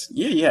guess,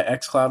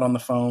 xCloud on the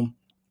phone,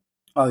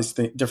 all these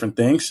different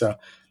things. So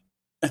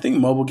I think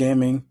mobile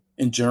gaming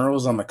in general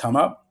is on the come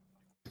up.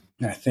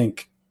 And I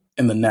think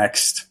in the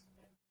next,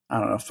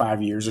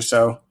 5 years or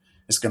so,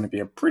 it's going to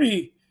be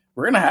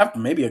we're going to have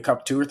maybe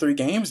 2 or 3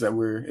 games that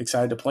we're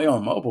excited to play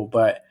on mobile.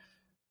 But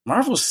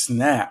Marvel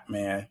Snap,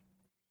 man,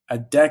 a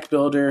deck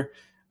builder,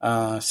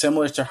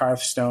 similar to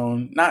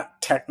Hearthstone,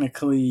 not too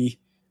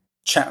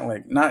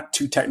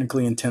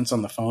technically intense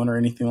on the phone or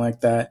anything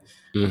like that.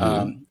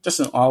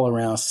 Just an all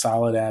around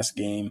solid ass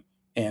game.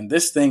 And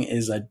this thing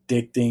is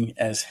addicting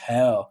as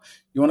hell.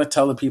 You want to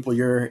tell the people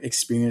your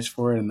experience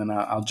for it, and then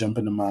I'll jump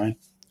into mine.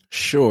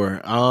 Sure.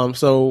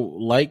 So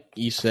like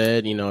you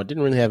said, I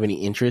didn't really have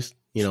any interest,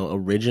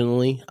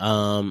 originally.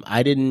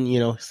 I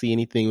didn't, see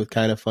anything with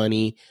Kind of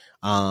Funny.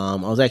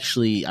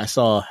 I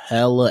saw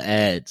hella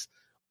ads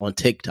on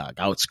TikTok.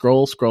 I would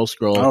scroll.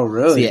 Oh,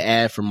 really? See an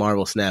ad for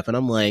Marvel Snap, and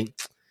I'm like,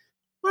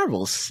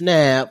 Marvel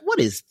Snap, what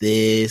is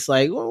this?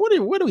 Like, what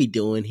are we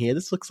doing here?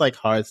 This looks like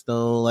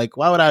Hearthstone. Like,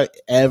 why would I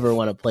ever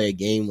want to play a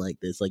game like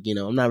this? Like,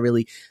 I'm not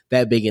really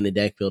that big into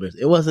deck builders.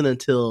 It wasn't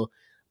until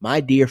my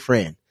dear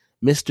friend,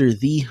 Mr.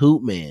 The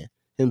Hoop Man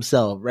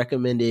himself,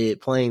 recommended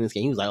playing this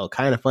game. He was like, oh,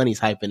 Kind of Funny's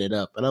hyping it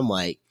up. And I'm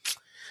like,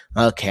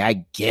 okay,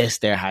 I guess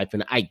they're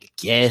hyping. I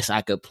guess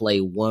I could play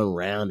one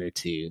round or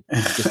two.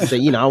 Just so,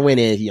 I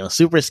went in,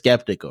 super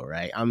skeptical,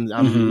 right? I'm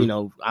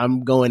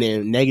going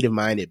in negative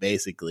minded,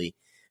 basically.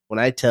 When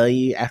I tell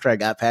you, after I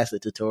got past the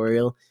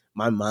tutorial,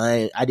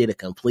 I did a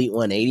complete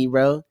 180,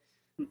 bro.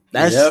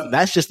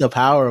 That's just the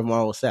power of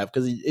Marvel Snap,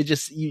 because it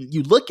just,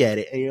 you look at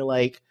it and you're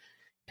like,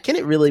 can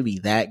it really be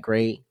that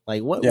great?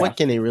 Like, what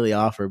can it really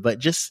offer? But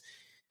just,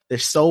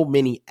 there's so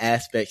many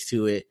aspects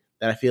to it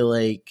that I feel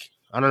like,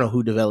 I don't know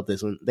who developed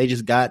this one. They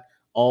just got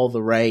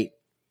they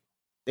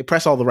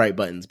press all the right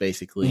buttons,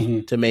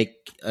 basically, to make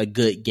a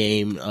good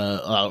game,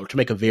 to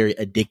make a very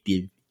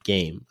addictive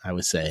game, I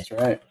would say. That's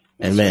right.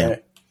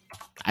 Right.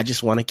 I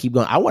just want to keep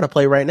going. I want to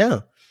play right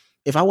now.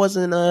 If I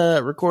wasn't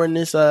recording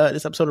this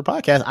episode of the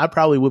podcast, I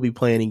probably would be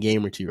playing a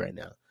game or two right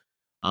now.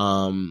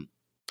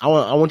 I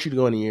want you to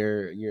go into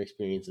your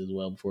experience as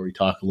well before we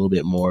talk a little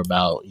bit more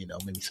about,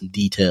 maybe some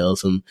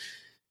details, some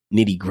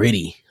nitty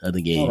gritty of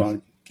the game. Hold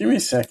on. Give me a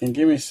second.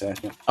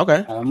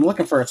 Okay. I'm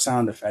looking for a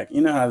sound effect.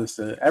 You know how this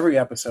is. Every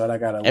episode I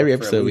gotta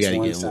look for at least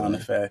one sound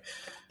effect.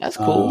 That's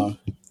cool.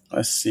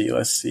 Let's see.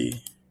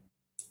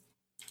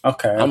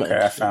 Okay,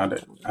 I found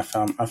it. I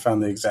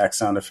found the exact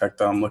sound effect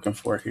that I'm looking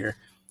for here.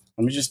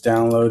 Let me just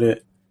download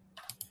it.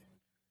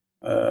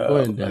 Go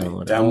ahead and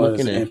download it. Download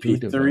as an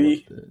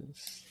MP3.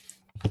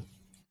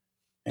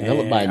 And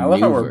I love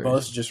how we're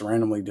both just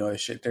randomly doing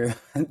shit during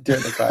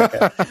the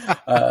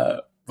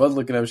podcast. Both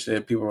looking up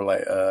shit. People were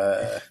like,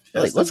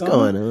 what's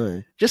going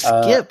on? Just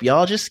skip,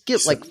 y'all. Just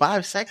skip like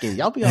 5 seconds.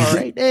 Y'all be all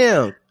right.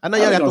 Damn. I know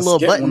y'all got the little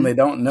button. When they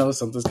don't know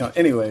something's coming.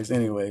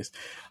 Anyways.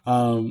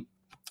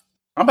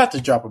 I'm about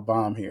to drop a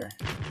bomb here.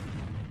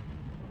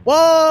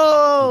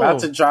 Whoa!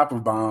 About to drop a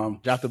bomb.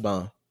 Drop the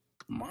bomb.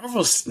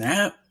 Marvel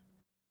Snap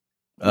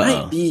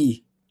might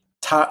be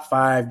top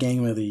 5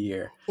 game of the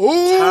year.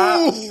 Ooh,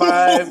 top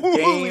 5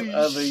 game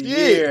of the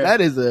year.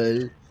 That is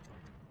a...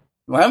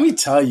 Let me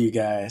tell you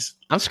guys.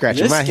 I'm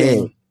scratching my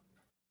head.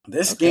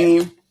 This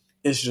game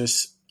is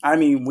just...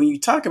 when you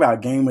talk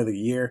about game of the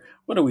year,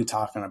 what are we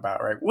talking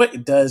about, right?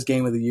 What does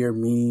game of the year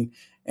mean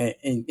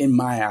in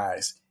my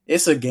eyes?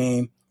 It's a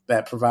game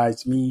that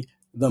provides me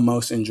the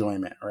most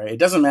enjoyment, right? It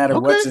doesn't matter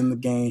what's in the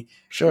game,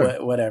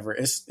 whatever.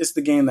 It's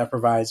the game that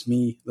provides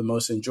me the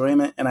most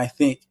enjoyment. And I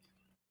think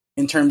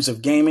in terms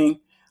of gaming,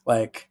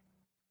 like,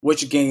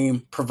 which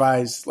game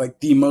provides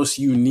like the most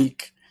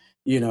unique,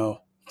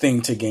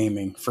 thing to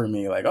gaming for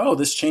me? Like, oh,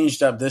 this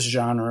changed up this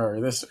genre or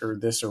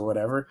this or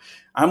whatever.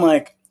 I'm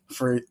like,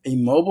 for a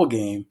mobile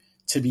game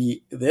to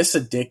be this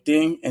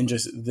addicting and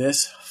just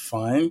this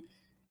fun,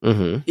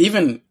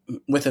 even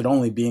with it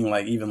only being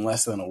like even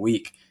less than a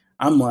week,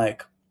 I'm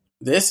like,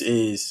 this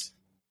is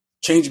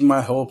changing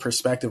my whole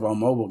perspective on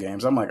mobile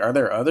games. I'm like, are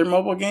there other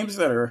mobile games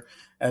that are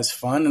as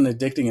fun and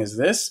addicting as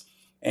this?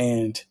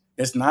 And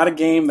it's not a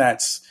game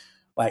that's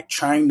like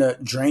trying to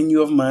drain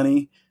you of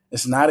money.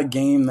 It's not a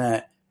game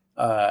that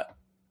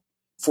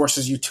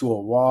forces you to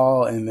a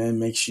wall and then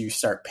makes you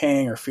start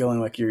paying or feeling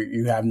like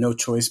you have no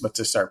choice but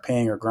to start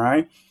paying or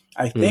grind.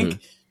 I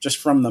think just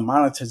from the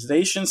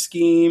monetization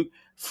scheme,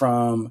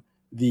 from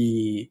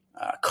the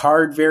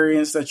card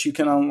variants that you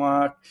can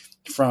unlock,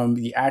 from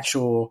the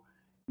actual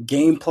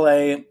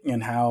gameplay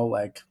and how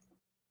like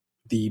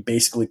the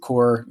basically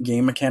core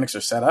game mechanics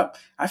are set up,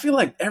 I feel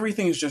like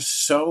everything is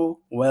just so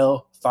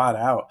well thought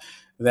out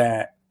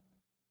that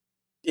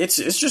it's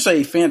just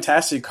a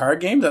fantastic card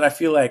game that I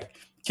feel like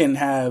can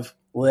have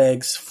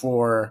legs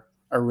for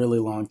a really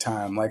long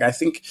time. Like I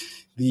think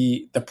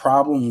the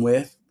problem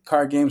with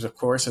card games, of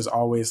course, is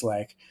always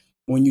like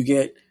when you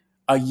get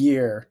a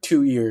year,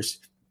 2 years,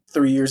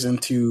 3 years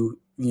into,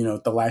 you know,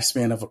 the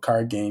lifespan of a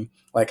card game,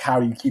 like how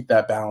do you keep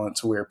that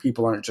balance where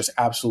people aren't just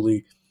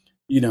absolutely,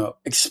 you know,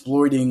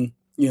 exploiting,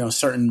 you know,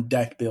 certain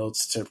deck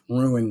builds to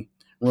ruin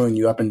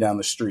you up and down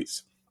the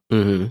streets.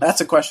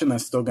 That's a question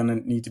that's still going to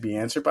need to be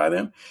answered by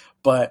them.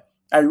 But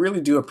I really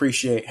do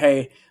appreciate,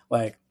 hey,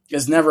 like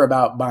it's never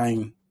about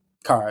buying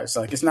cards.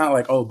 Like it's not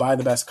like, oh, buy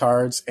the best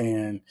cards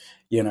and,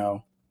 you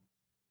know,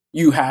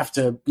 you have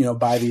to, you know,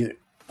 buy the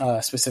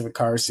specific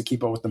cards to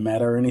keep up with the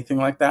meta or anything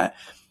like that.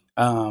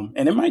 And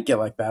it might get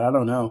like that. I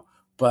don't know.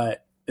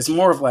 But it's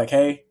more of like,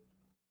 hey,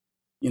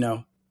 you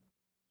know,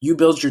 you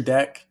build your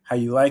deck how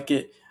you like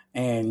it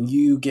and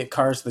you get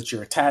cards that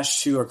you're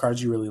attached to or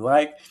cards you really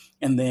like.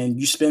 And then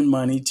you spend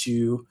money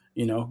to,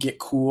 you know, get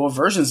cool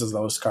versions of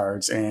those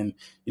cards. And,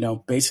 you know,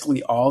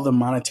 basically all the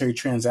monetary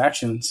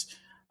transactions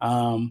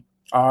are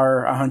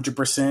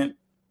 100%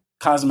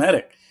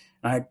 cosmetic.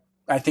 And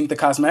I think the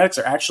cosmetics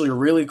are actually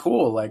really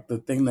cool. Like the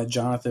thing that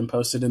Jonathan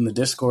posted in the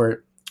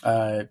Discord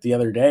the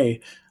other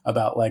day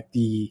about like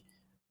the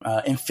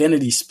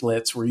infinity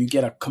splits where you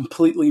get a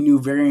completely new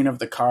variant of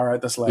the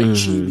card that's like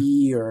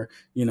chibi or,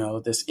 you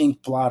know, this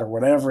ink blot or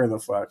whatever the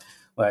fuck.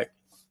 Like,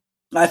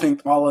 I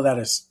think all of that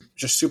is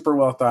just super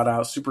well thought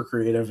out, super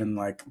creative, and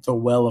like the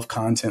well of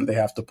content they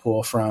have to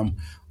pull from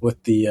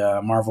with the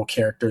Marvel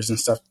characters and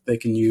stuff they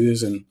can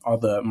use and all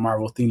the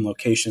Marvel themed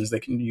locations they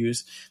can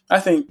use.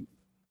 I think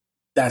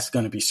that's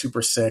going to be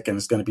super sick and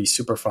it's going to be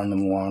super fun in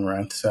the long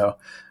run. So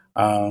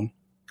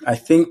I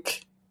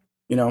think,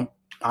 you know,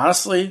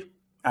 honestly,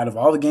 out of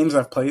all the games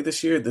I've played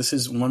this year, this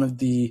is one of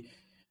the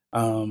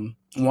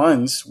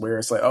ones where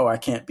it's like, oh, I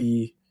can't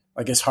be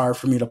like, it's hard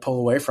for me to pull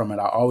away from it.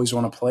 I always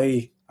want to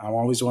play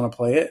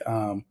it.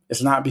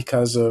 It's not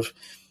because of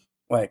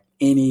like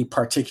any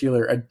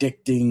particular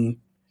addicting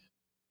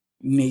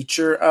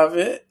nature of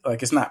it.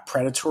 Like it's not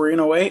predatory in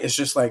a way. It's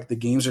just like the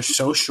games are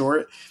so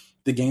short.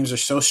 The games are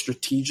so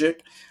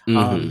strategic.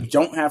 You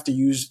don't have to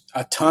use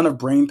a ton of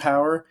brain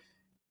power.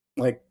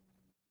 Like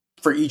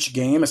for each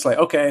game, it's like,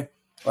 okay,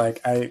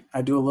 like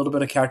I do a little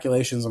bit of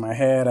calculations in my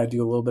head. I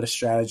do a little bit of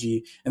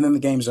strategy and then the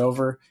game's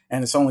over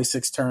and it's only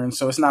 6 turns.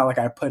 So it's not like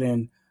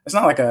it's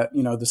not like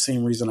the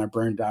same reason I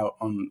burned out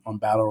on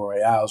battle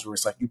royales where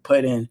it's like you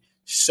put in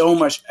so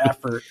much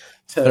effort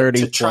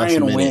to try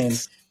and win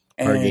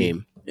and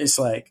game. It's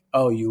like,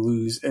 oh, you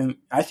lose. And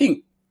I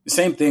think the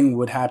same thing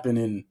would happen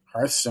in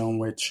Hearthstone,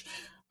 which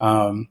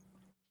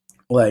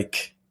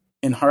like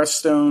in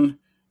Hearthstone,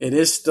 it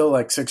is still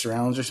like 6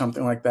 rounds or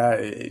something like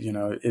that.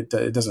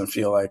 It doesn't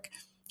feel like,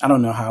 I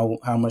don't know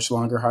how much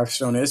longer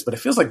Hearthstone is, but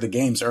it feels like the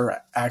games do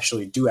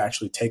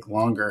actually take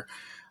longer.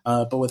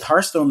 But with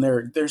Hearthstone,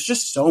 there's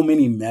just so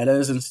many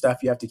metas and stuff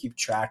you have to keep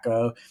track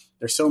of.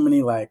 There's so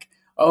many like,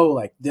 oh,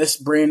 like this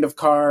brand of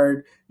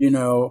card, you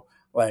know,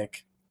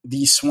 like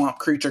these swamp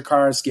creature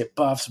cards get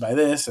buffs by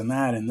this and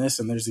that and this,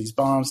 and there's these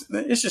bombs.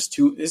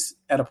 It's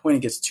at a point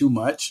it gets too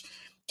much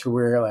to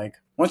where like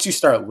once you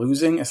start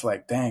losing, it's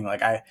like, dang,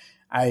 like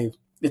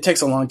it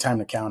takes a long time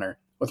to counter.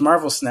 With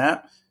Marvel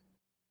Snap,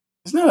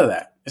 there's none of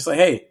that. It's like,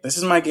 hey, this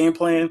is my game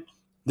plan.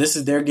 This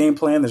is their game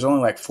plan. There's only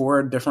like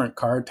 4 different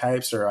card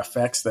types or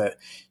effects that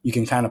you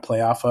can kind of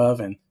play off of.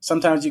 And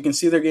sometimes you can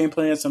see their game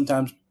plan.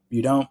 Sometimes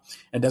you don't.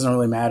 It doesn't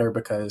really matter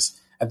because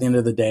at the end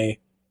of the day,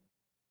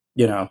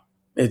 you know,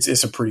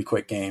 it's a pretty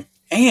quick game.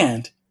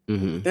 And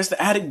there's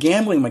the added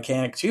gambling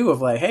mechanic too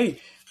of like, hey,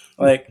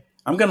 like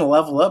I'm going to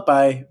level up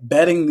by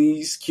betting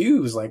these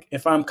cues. Like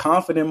if I'm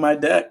confident in my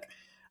deck,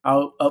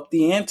 I'll up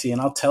the ante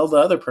and I'll tell the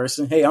other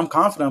person, hey, I'm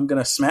confident I'm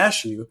going to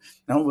smash you.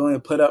 And I'm willing to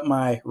put up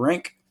my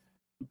rank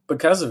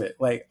because of it.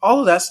 Like all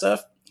of that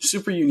stuff,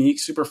 super unique,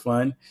 super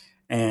fun.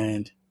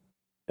 And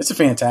it's a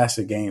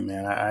fantastic game,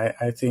 man.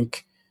 I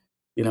think,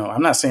 you know,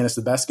 I'm not saying it's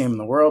the best game in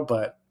the world,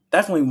 but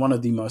definitely one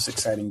of the most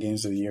exciting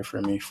games of the year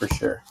for me, for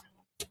sure.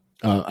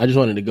 I just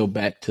wanted to go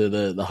back to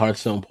the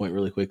Hearthstone point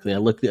really quickly. I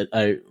looked it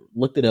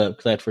up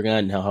because I'd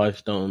forgotten how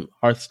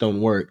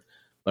Hearthstone worked.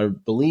 But I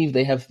believe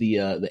they have the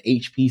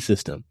HP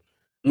system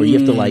where you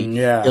have to like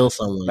kill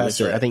someone.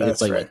 That's right, I think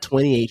it's like right.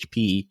 20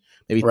 HP,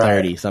 maybe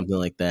 30, something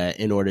like that,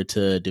 in order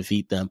to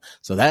defeat them.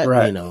 So that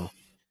you know,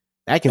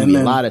 that can be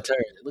a lot of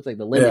turns. It looks like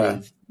the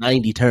limit is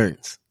 90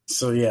 turns.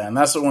 So yeah, and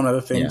that's one of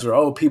the things Yeah.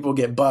 where people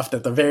get buffed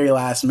at the very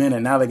last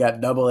minute. Now they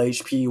got double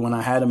HP when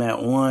I had them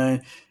at 1,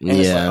 and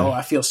it's like,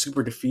 I feel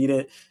super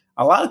defeated.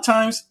 A lot of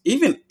times,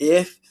 even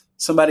if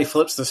somebody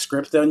flips the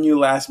script on you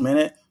last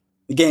minute,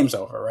 the game's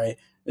over, right?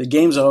 The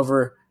game's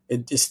over.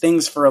 It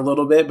stings for a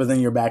little bit, but then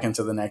you're back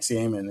into the next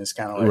game, and it's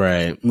kind of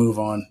like move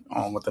on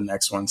with the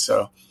next one.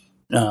 So,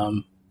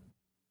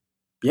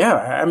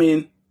 yeah, I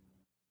mean,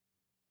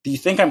 do you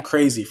think I'm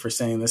crazy for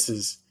saying this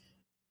is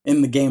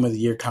in the game of the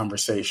year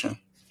conversation?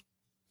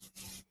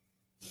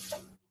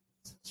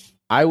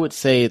 I would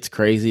say it's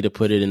crazy to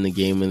put it in the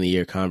game of the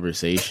year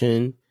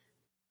conversation,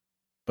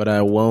 but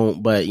I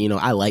won't. But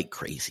I like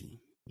crazy.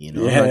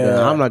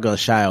 I'm not gonna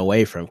shy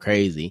away from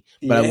crazy,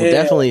 but I will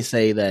definitely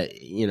say that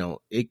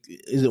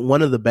is it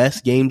one of the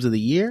best games of the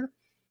year?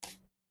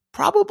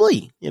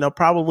 Probably,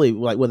 probably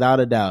like without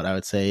a doubt, I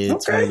would say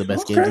it's one of the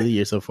best games of the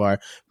year so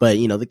far. But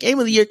the game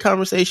of the year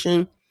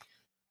conversation,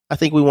 I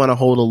think we want to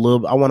hold a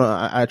little.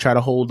 I try to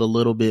hold a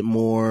little bit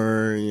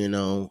more,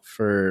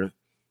 for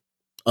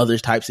other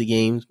types of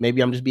games.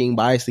 Maybe I'm just being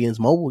biased against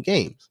mobile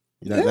games.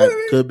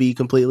 That could be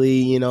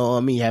completely,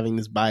 me having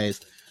this bias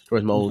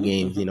towards mobile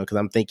games, because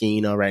I'm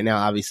thinking, right now,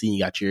 obviously you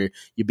got your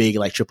big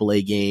like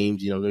AAA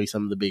games, maybe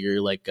some of the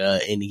bigger like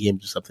indie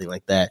games or something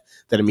like that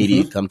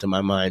immediately come to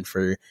my mind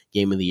for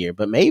game of the year.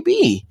 But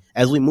maybe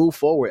as we move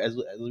forward, as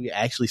we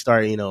actually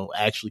start,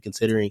 actually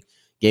considering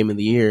game of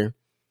the year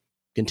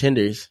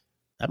contenders,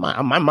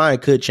 my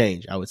mind could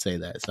change. I would say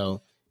that.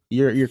 So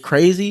you're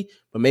crazy,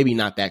 but maybe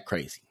not that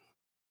crazy.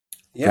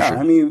 Yeah, sure.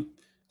 I mean,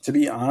 to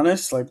be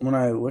honest, like when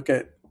I look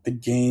at the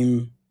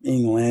gaming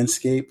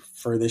landscape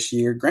for this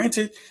year,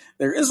 granted,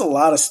 there is a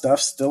lot of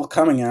stuff still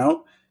coming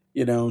out,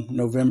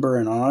 November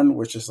and on,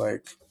 which is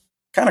like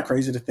kind of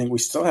crazy to think we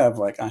still have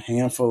like a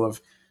handful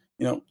of,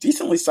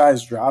 decently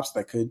sized drops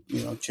that could,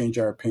 change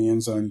our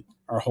opinions on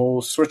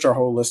switch our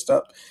whole list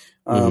up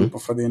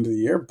before the end of the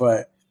year.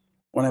 But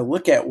when I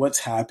look at what's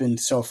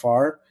happened so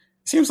far,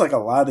 it seems like a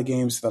lot of the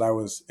games that I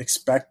was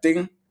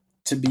expecting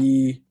to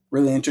be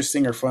really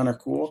interesting or fun or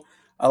cool,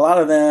 a lot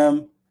of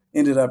them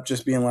ended up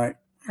just being like,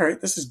 all right,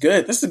 this is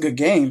good. This is a good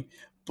game,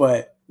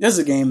 but this is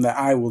a game that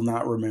I will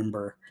not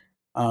remember,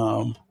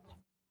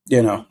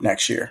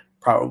 next year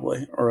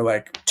probably, or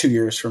like 2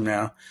 years from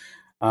now.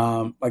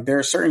 Like there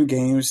are certain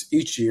games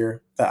each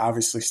year that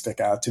obviously stick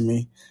out to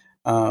me.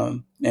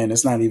 And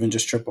it's not even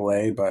just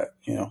AAA, but,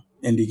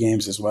 indie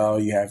games as well.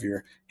 You have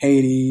your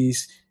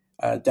Hades,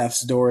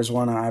 Death's Door is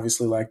one I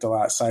obviously liked a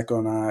lot,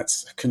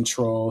 Psychonauts,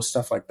 Control,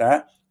 stuff like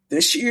that.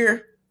 This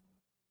year,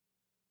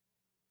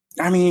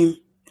 I mean,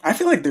 I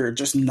feel like there are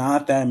just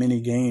not that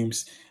many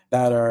games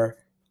that are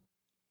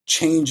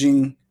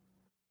changing.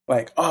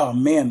 Like, oh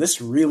man,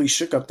 this really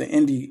shook up the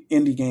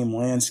indie game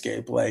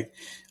landscape. Like,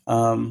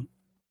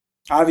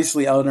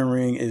 obviously, Elden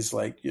Ring is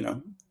like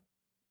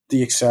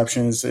the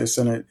exception. It's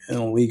in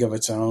a league of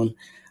its own.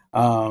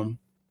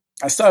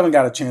 I still haven't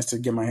got a chance to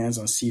get my hands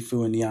on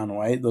Sifu and Neon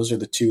White. Those are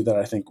the two that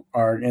I think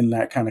are in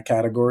that kind of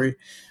category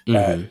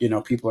that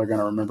people are going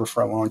to remember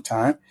for a long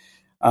time.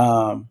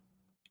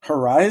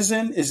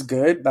 Horizon is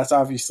good. That's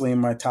obviously in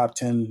my top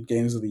 10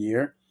 games of the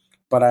year.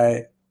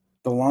 But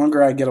the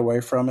longer I get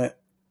away from it,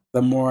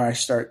 the more I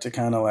start to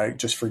kind of like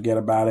just forget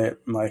about it.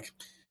 I'm like,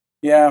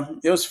 yeah,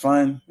 it was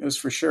fun. It was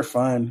for sure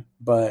fun,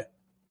 but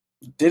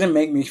it didn't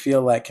make me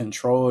feel like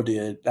Control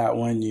did that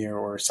one year,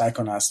 or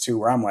Psychonauts 2,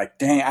 where I'm like,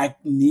 dang, I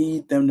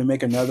need them to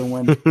make another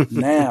one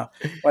now.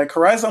 Like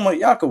Horizon, I'm like,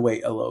 y'all could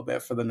wait a little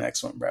bit for the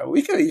next one, bro.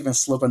 We could even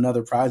slip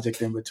another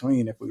project in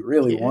between if we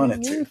really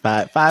wanted to.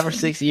 5 or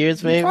 6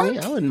 years, maybe.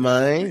 I wouldn't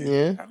mind.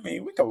 Yeah, I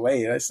mean, we could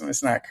wait.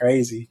 It's not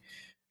crazy.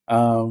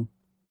 I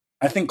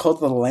think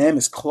Cult of the Lamb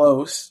is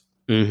close,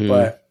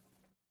 but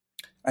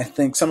I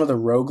think some of the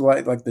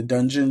roguelite, like the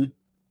dungeon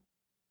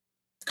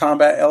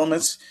combat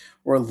elements,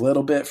 were a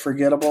little bit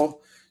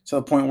forgettable to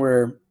the point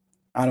where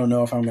I don't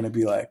know if I'm going to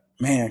be like,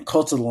 man,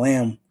 Cult of the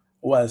Lamb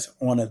was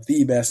one of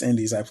the best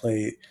indies I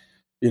played,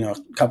 a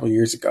couple of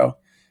years ago.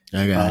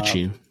 I got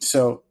you.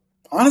 So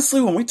honestly,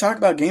 when we talk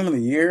about game of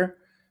the year,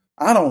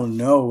 I don't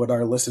know what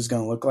our list is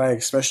going to look like,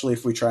 especially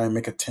if we try and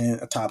make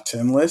a top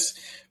 10 list,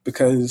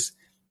 because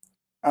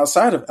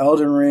outside of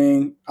Elden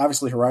Ring,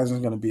 obviously Horizon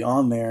is going to be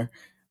on there.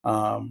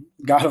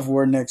 God of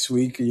War next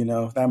week,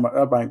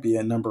 that might be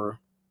a number.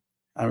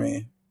 I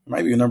mean, it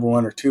might be a number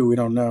 1 or 2. We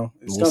don't know.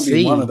 It's going to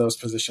be one of those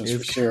positions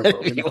for sure.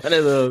 But one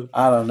of those.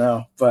 I don't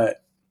know.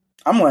 But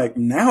I'm like,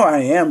 now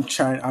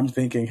I'm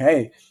thinking,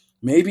 hey,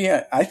 maybe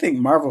I think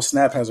Marvel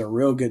Snap has a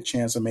real good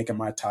chance of making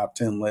my top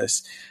 10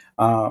 list.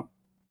 Some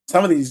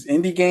of these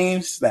indie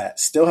games that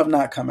still have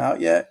not come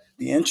out yet,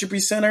 the Entropy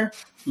Center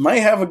might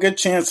have a good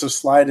chance of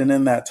sliding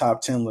in that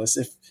top 10 list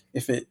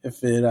if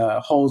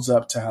it holds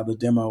up to how the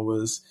demo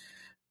was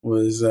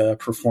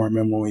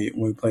performing when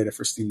we played it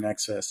for Steam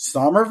Next Fest.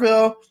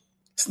 Somerville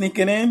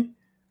sneaking in.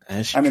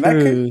 That's true.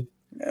 That could,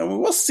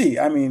 we'll see.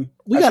 I mean,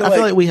 I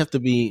feel like we have to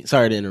be.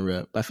 Sorry to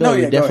interrupt. I feel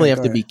like we definitely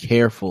have to be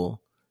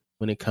careful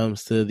when it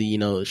comes to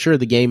the. Sure,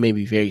 the game may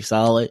be very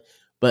solid,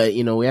 but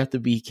we have to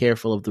be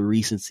careful of the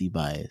recency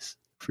bias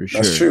for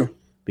sure. That's true.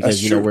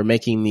 because, That's true. we're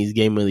making these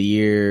game of the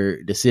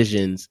year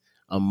decisions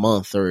a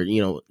month or,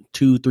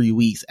 2-3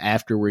 weeks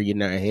after we're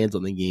getting our hands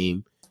on the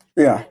game,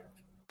 Yeah.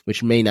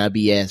 which may not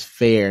be as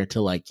fair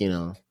to like,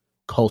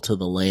 Cult of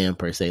the Lamb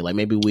per se. Like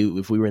maybe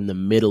if we were in the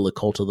middle of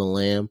Cult of the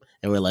Lamb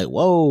and we're like,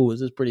 whoa, this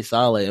is pretty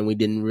solid, and we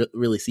didn't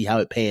really see how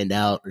it panned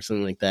out or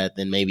something like that,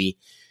 then maybe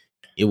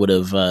it would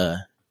have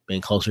been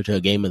closer to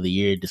a game of the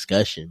year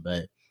discussion.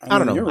 But I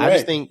don't know. You're I right.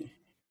 just think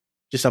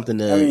just something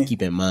to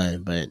keep in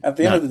mind. But at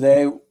the end of the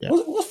day,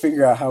 we'll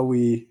figure out how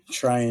we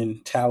try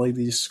and tally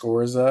these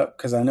scores up,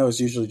 because I know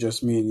it's usually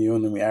just me and you,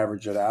 and then we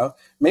average it out.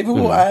 Maybe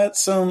we'll add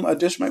some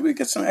additional. Maybe we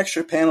get some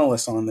extra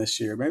panelists on this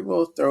year. Maybe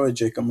we'll throw a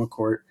Jacob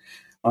McCourt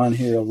on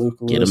here, a Luke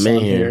Lewis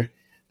on here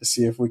to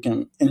see if we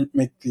can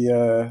make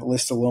the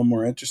list a little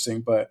more interesting.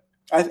 But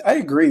I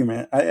agree,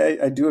 man.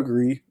 I do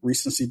agree.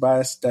 Recency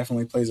bias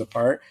definitely plays a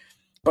part.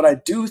 But I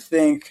do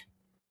think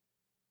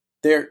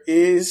there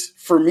is,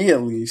 for me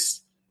at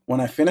least, when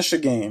I finish a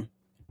game,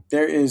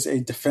 there is a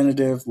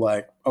definitive,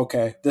 like,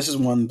 okay, this is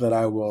one that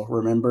I will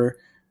remember,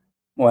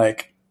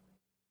 like,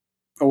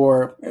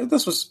 or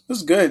this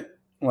was good,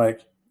 like,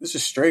 this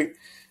is straight.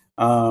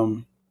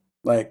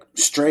 Like,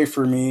 Stray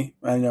for me,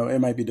 I know it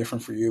might be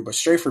different for you, but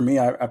Stray for me,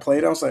 I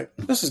played, I was like,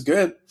 this is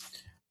good.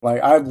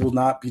 Like, I will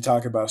not be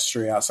talking about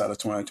Stray outside of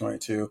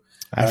 2022.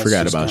 I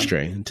forgot about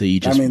Stray until you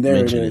just mentioned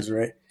there it is,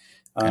 right?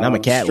 And I'm a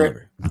cat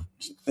lover.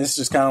 It's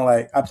just kind of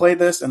like, I played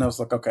this and I was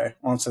like, okay,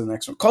 on to the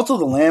next one. Cult of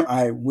the Lamb,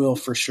 I will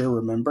for sure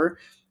remember.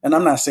 And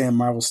I'm not saying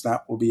Marvel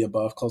Snap will be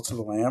above Cult of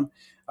the Lamb.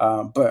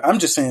 But I'm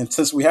just saying,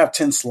 since we have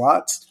 10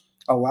 slots,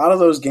 a lot of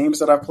those games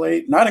that I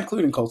played, not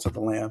including Cult of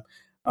the Lamb,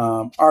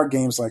 are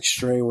games like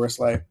Stray, where it's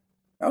like,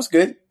 that was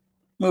good.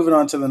 Moving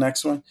on to the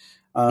next one.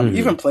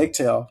 Even Plague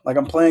Tale, like,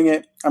 I'm playing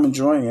it, I'm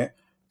enjoying it.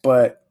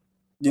 But,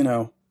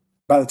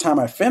 by the time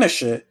I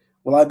finish it,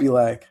 will I be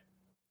like,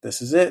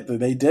 this is it?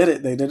 They did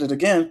it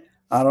again.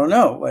 I don't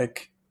know.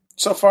 Like,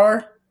 so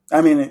far,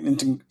 I mean,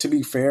 and to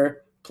be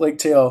fair, Plague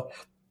Tale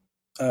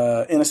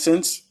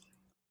Innocence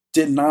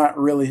did not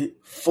really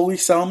fully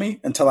sell me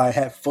until I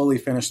had fully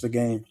finished the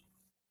game.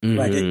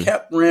 Like, it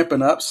kept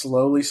ramping up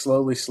slowly.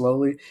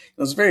 It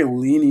was a very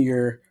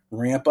linear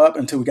ramp up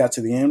until we got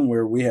to the end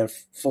where we have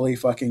fully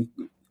fucking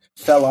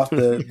fell off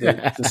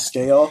the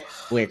scale.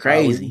 Went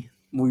crazy.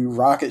 We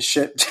rocket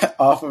shipped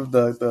off of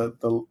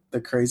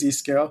the crazy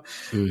scale.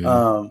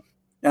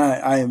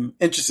 I am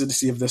interested to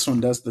see if this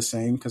one does the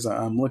same, because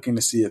I'm looking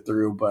to see it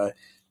through. But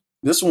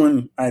this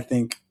one, I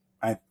think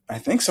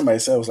somebody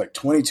said it was like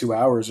 22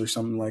 hours or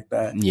something like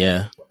that.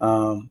 Yeah.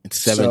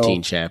 It's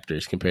 17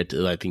 chapters compared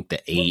to, I think,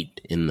 the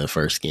 8 in the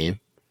first game.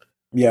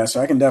 Yeah,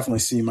 so I can definitely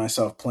see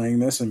myself playing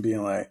this and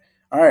being like,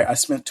 all right, I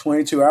spent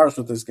 22 hours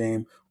with this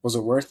game. Was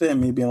it worth it?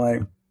 And me being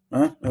like,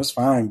 it was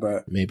fine,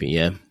 but maybe,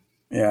 yeah.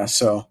 Yeah,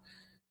 so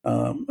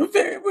it'll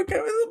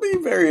be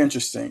very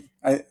interesting.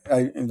 I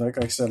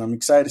like I said, I'm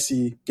excited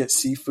to get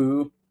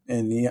Sifu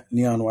and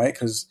Neon White,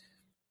 because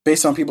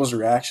based on people's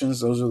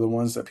reactions, those are the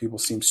ones that people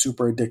seem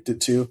super addicted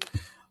to.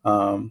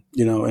 In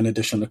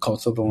addition to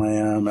Cult of the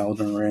Lamb,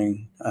 Elden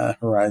Ring,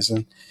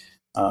 Horizon.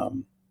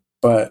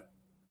 But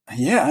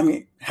yeah, I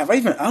mean, I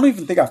don't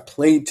even think I've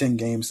played 10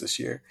 games this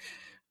year.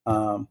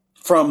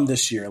 From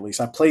this year, at least.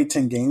 I played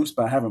 10 games,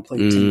 but I haven't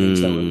played 10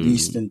 games that were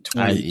released in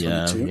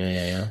 2022.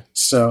 Yeah.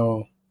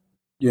 So,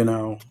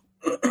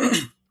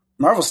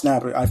 Marvel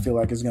Snap, I feel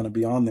like, is going to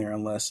be on there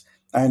unless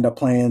I end up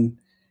playing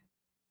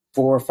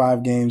 4 or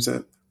 5 games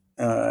at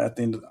the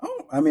end of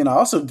I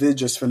also did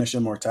just finish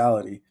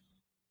Immortality.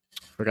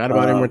 Forgot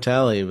about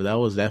Immortality, but that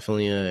was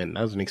definitely an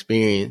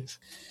experience.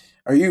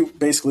 Are you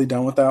basically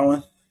done with that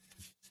one?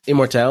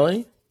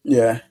 Immortality?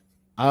 Yeah.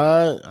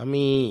 I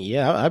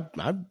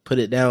put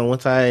it down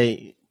once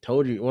I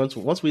told you when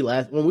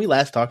we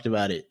last talked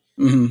about it.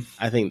 Mm-hmm.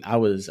 I think I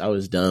was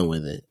done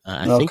with it.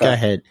 I think I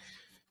had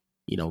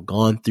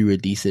gone through a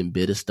decent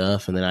bit of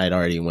stuff, and then I had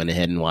already went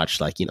ahead and watched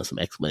some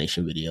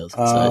explanation videos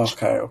and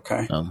such.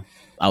 Okay.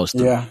 I was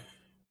through. Yeah,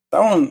 that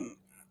one.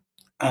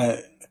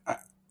 I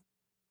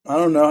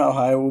don't know how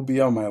high it will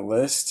be on my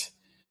list,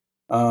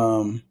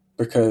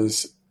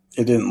 because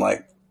it didn't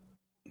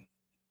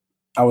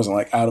I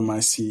wasn't out of my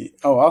seat.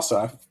 Oh, also,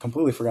 I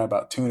completely forgot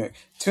about Tunic.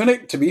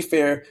 Tunic, to be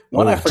fair,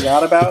 one I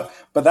forgot about,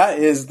 but that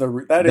is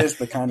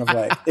the kind of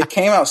it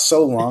came out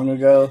so long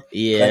ago.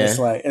 Yeah,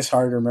 that it's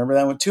hard to remember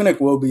that one.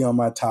 Tunic will be on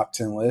my top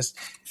 10 list.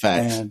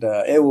 Facts. And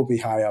it will be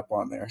high up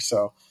on there.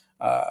 So,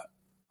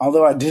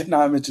 although I did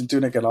not mention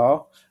Tunic at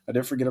all, I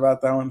did forget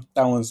about that one.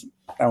 That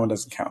one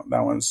doesn't count.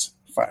 That one's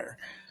fire.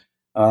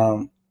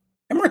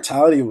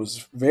 Immortality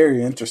was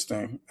very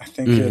interesting. I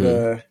think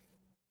it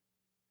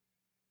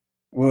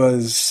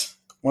was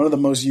one of the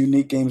most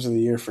unique games of the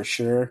year for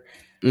sure.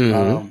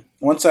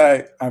 Once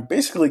I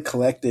basically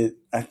collected,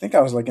 I think I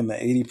was in the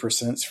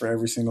 80% for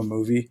every single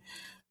movie.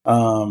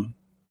 Once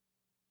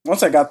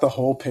I got the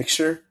whole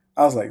picture,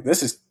 I was like,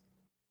 this is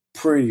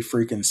pretty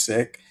freaking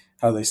sick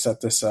how they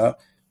set this up.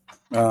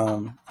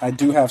 I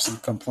do have some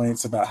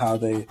complaints about how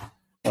they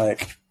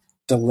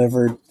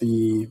delivered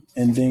the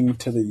ending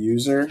to the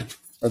user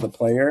or the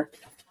player.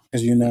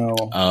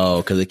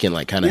 because because it can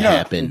like kind of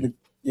happen.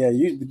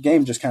 The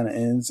game just kind of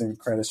ends and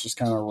credits just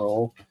kind of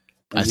roll.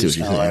 I see what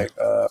you're saying. Like,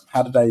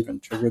 how did I even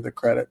trigger the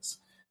credits?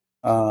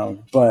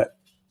 But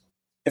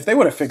if they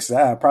would have fixed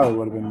that, I probably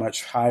would have been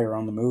much higher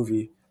on the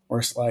movie, where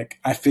it's like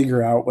I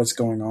figure out what's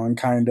going on,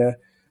 kind of,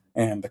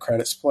 and the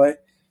credits play.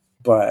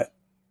 But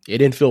it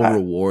didn't feel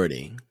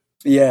rewarding.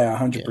 Yeah,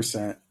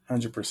 100%.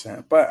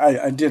 100%. But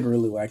I did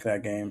really like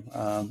that game.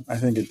 I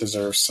think it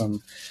deserves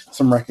some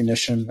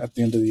recognition at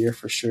the end of the year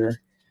for sure.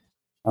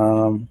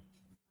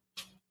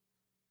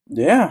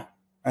 Yeah,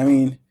 I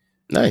mean,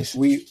 nice.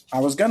 I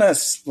was gonna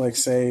like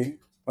say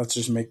let's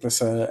just make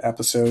this a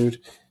episode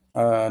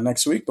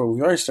next week, but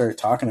we already started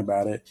talking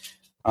about it.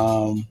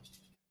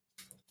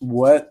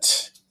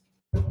 What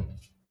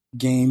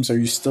games are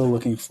you still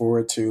looking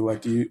forward to?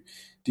 Like, do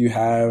you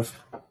have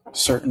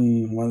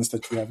certain ones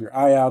that you have your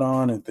eye out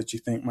on and that you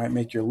think might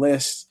make your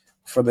list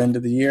for the end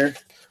of the year?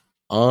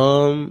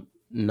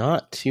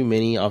 Not too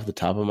many off the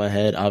top of my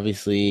head.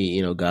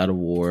 Obviously, God of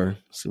War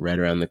is right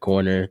around the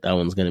corner. That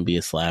one's going to be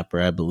a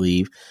slapper, I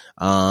believe.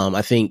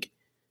 I think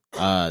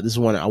this is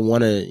one I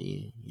want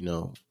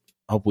to,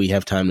 hope we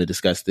have time to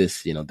discuss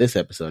this, this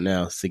episode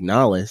now.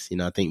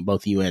 Signalis, I think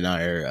both you and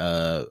I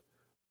are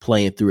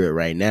playing through it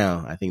right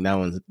now. I think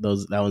that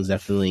one's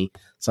definitely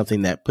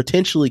something that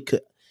potentially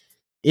could.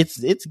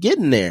 It's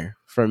getting there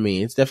for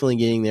me. It's definitely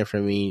getting there for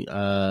me.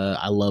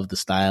 I love the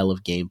style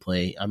of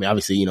gameplay. I mean,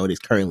 obviously, it is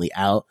currently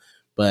out,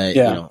 but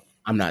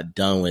I'm not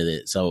done with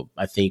it. So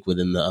I think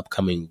within the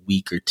upcoming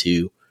week or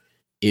two,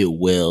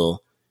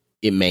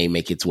 it may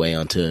make its way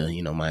onto,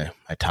 my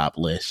top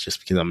list, just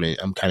because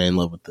I'm kind of in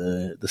love with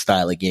the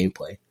style of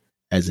gameplay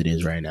as it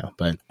is right now.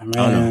 But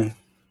man,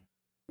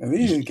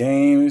 these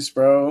games,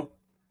 bro.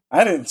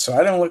 I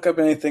didn't look up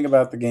anything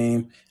about the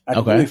game. I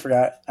completely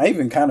forgot. I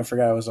even kind of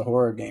forgot it was a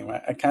horror game.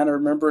 I kind of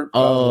remember it.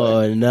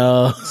 Oh,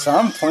 no. So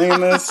I'm playing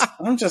this.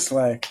 I'm just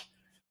like,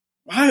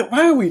 why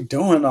are we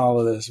doing all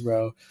of this,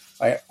 bro?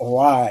 Like,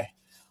 why?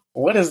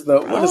 What is the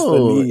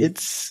need?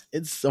 It's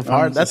a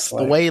part. That's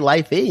the way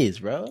life is,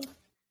 bro.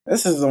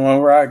 This is the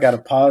one where I got to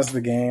pause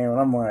the game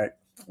and I'm like,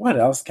 what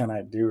else can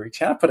I do?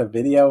 Can I put a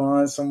video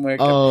on somewhere?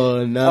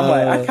 Oh, no. I'm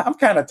like, I'm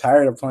kind of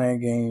tired of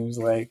playing games.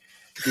 Like,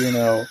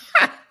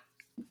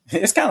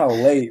 it's kind of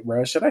late,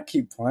 bro. Should I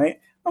keep playing?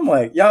 I'm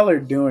like, y'all are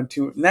doing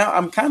too. Now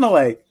I'm kind of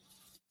like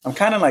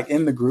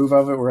in the groove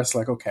of it, where it's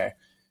like, okay,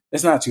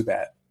 it's not too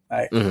bad.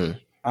 Like,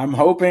 I'm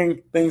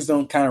hoping things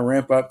don't kind of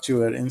ramp up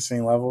to an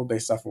insane level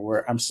based off of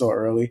where I'm still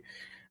early,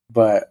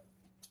 but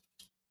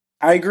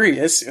I agree.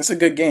 It's a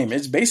good game.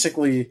 It's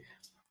basically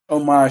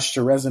homage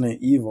to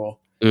Resident Evil,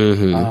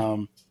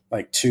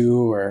 like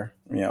 2 or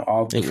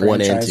all the franchise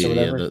 1 and 2, or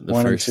whatever.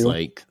 The first,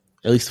 like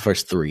at least the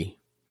first 3.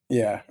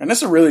 Yeah, and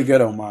it's a really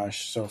good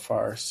homage so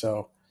far.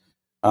 So,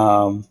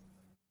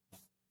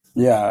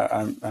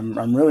 yeah,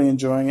 I'm really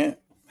enjoying it.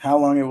 How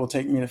long it will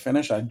take me to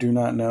finish, I do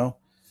not know.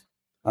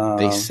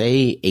 They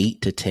say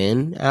 8 to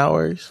 10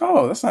 hours.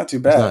 Oh, that's not too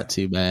bad. It's not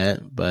too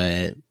bad,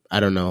 but I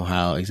don't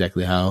know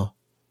exactly how.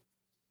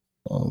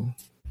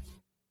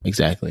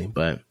 Exactly,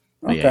 but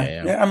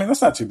okay. Yeah, I mean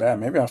that's not too bad.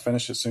 Maybe I'll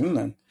finish it soon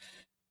then.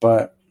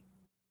 But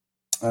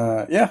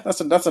yeah,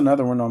 that's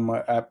another one on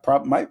my. I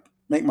might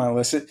make my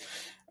list.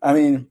 I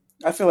mean,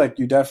 I feel like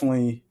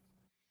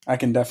I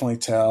can definitely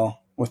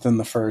tell within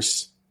the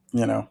first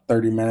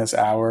 30 minutes,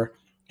 hour.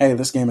 Hey,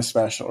 this game is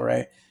special,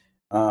 right?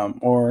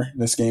 Or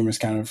this game is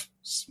kind of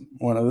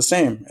one of the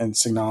same, and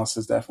Signalis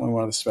is definitely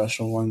one of the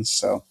special ones.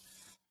 So,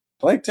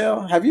 Plague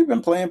Tale, have you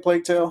been playing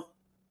Plague Tale?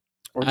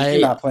 Or did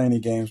you not play any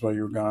games while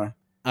you were gone?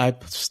 I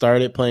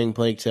started playing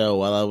Plague Tale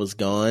while I was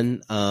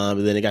gone, but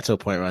then it got to a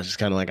point where I was just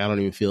kind of like, I don't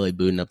even feel like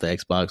booting up the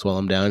Xbox while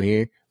I'm down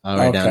here,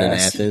 down in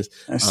Athens.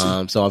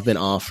 So I've been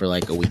off for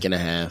like a week and a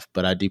half,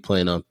 but I do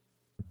plan on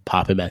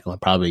popping back on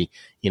probably,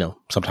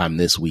 sometime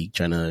this week,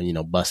 trying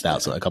to, bust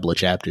out a couple of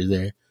chapters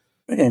there.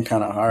 The game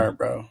kind of hard,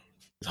 bro.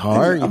 It's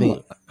hard?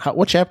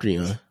 What chapter are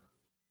you on?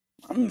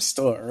 I'm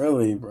still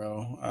early,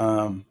 bro.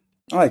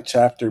 I like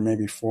chapter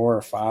maybe 4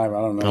 or 5. I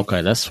don't know.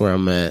 Okay, that's where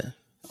I'm at.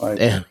 Like,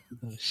 damn.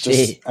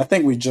 Shit. I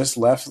think we just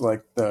left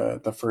like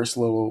the first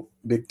little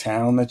big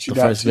town that you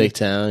got. The first big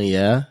town,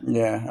 yeah.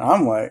 Yeah,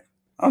 I'm like,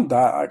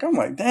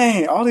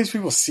 dang, all these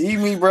people see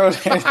me, bro.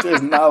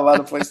 There's not a lot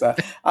of places.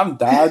 I'm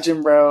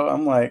dodging, bro.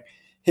 I'm like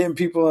hitting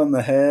people in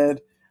the head.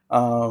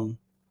 So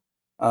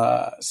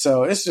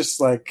it's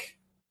just like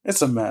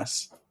it's a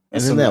mess.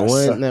 And then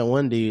that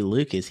one dude,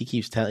 Lucas, he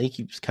keeps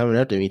coming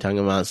up to me talking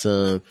about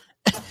some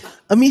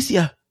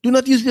Amicia, do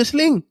not use your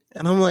sling,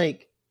 and I'm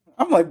like,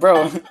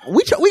 bro,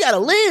 we gotta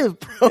live,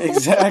 bro.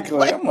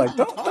 Exactly. I'm like,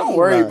 don't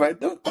worry about it.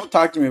 Don't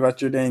talk to me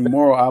about your dang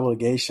moral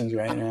obligations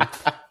right now.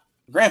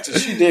 Granted,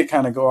 she did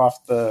kind of go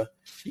off the.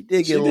 She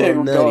did go a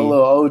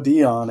little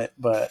OD on it,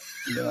 but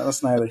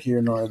that's neither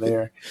here nor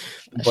there.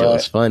 That shit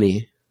was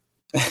funny.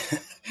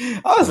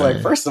 I was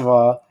like, first of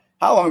all,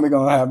 how long are they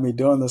gonna have me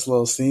doing this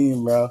little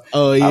scene, bro?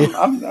 Oh yeah,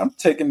 I'm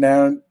taking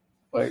down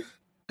like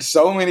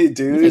so many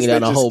dudes. Taking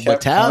down a whole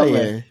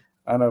battalion.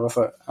 I know.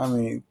 I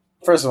mean,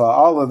 First of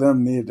all of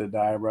them need to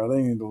die, bro.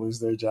 They need to lose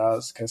their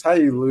jobs. Because how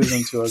you lose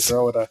them to a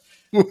girl with a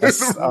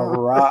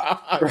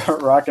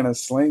rock and a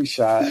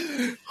slingshot?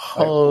 Like,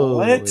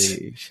 Holy what?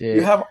 shit.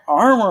 You have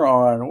armor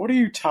on. What are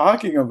you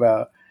talking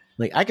about?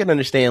 Like, I can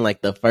understand,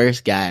 like, the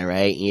first guy,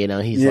 right? You know,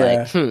 he's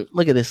Yeah. like,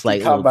 look at this,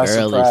 like, Caught little by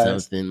girl or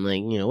surprise. something.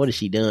 Like, you know, what is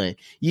she doing?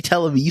 You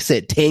telling me you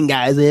said 10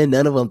 guys in,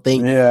 none of them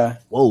think, Yeah.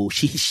 whoa,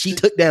 she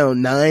took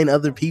down 9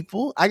 other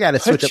people? I gotta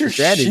switch Put up your the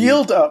strategy.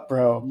 shield up,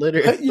 bro.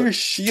 Literally. Put your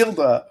shield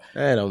up.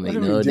 That don't make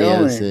What are no we damn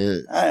doing?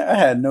 sense. I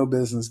had no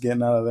business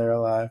getting out of there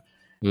alive.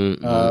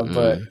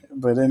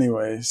 But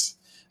anyways,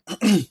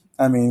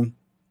 I mean,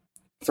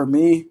 for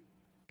me,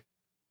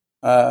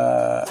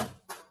 I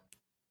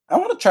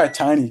want to try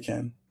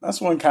Tinykin. That's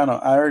one kind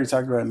of, I already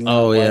talked about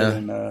Neon White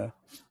and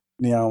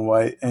Neon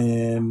White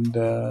and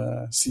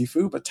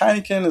Sifu, but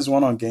Tinykin is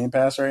one on Game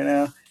Pass right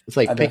now. It's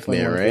like I definitely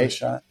Pikmin, want to give it a right?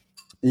 shot.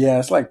 Yeah,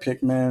 it's like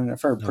Pikmin.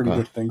 I've heard pretty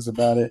good things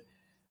about it.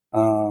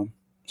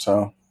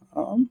 So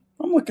I'm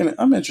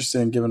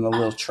interested in giving it a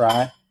little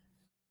try.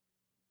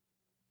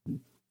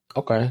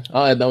 Okay,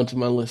 I'll add that one to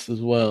my list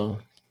as well.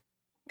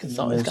 It's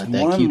got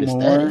that cute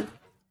aesthetic.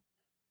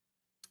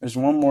 There's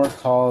one more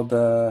called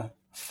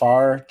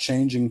Far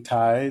Changing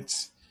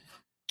Tides.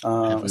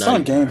 It's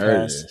on Game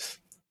Pass.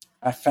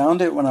 I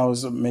found it when I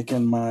was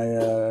making my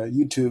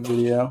YouTube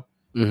video,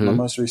 my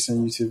most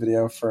recent YouTube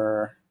video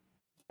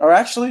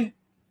actually,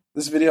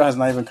 this video has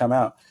not even come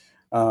out.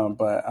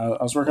 But I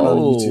was working on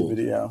a YouTube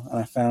video and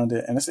I found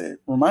it, and it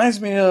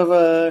reminds me of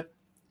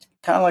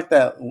kind of like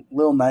that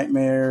Little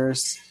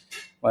Nightmares,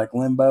 like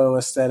Limbo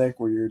aesthetic,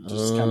 where you're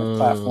just kind of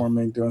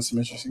platforming, doing some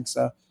interesting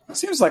stuff. It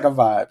seems like a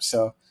vibe.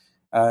 So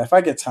if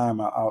I get time,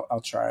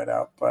 I'll try it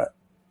out. But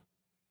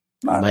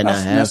might not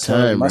have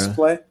time, must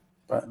play.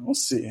 But we'll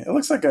see. It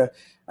looks like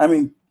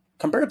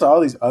compared to all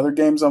these other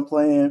games I'm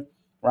playing,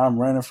 where I'm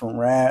running from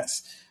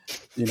rats,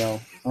 you know,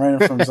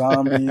 running from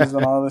zombies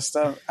and all this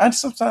stuff,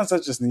 sometimes I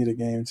just need a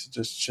game to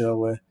just chill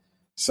with.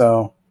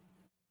 So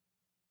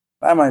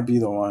that might be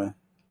the one,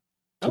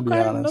 to be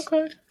honest.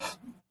 Okay.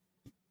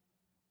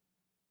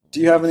 Do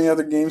you have any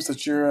other games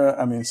that you're,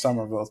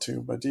 Somerville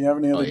too, but do you have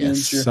any other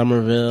games?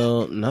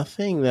 Somerville,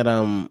 nothing that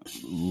I'm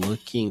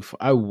looking for.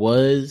 I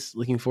was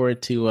looking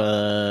forward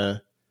to,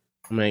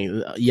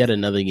 yet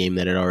another game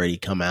that had already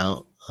come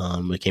out.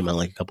 It came out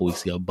like a couple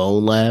weeks ago,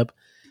 Bone Lab.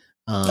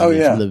 From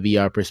the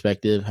VR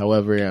perspective.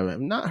 However, I've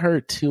not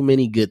heard too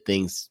many good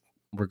things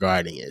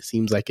regarding it. It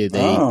seems like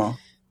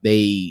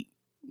they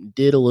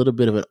did a little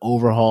bit of an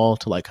overhaul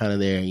to like kind of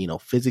their,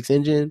 physics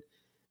engine,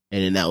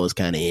 and then that was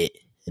kind of it.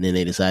 And then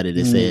they decided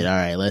to say, all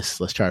right, let's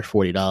charge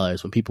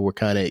 $40 when people were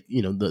kind of,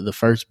 the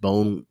first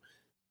Bone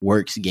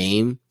Works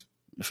game,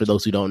 for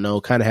those who don't know,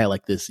 kind of had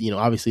like this,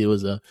 obviously it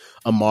was a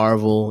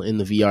marvel in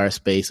the VR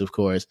space, of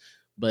course,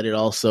 but it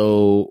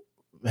also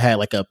had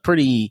like a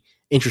pretty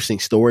interesting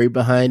story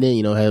behind it.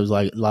 It was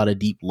like a lot of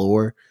deep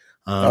lore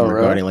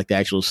regarding like the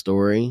actual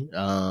story,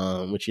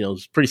 which,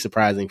 is pretty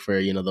surprising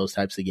for, those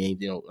types of games.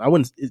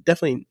 It's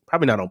definitely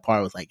probably not on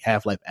par with like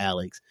Half-Life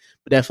Alyx,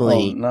 but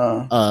definitely,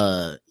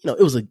 it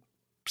was a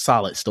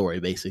solid story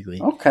basically.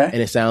 Okay. And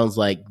it sounds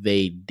like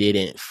they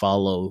didn't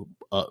follow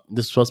up.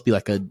 This was supposed to be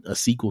like a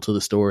sequel to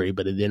the story,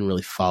 but it didn't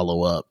really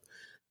follow up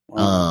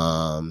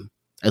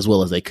as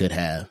well as they could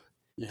have.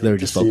 They were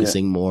just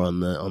focusing more on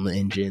the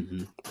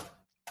engine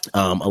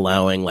and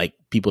allowing like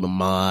people to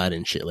mod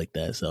and shit like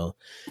that. So,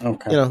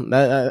 I'm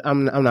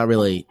not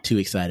really too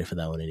excited for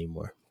that one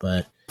anymore.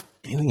 But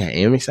anything I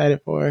am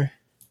excited for?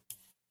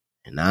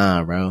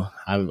 Nah, bro.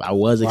 I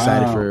was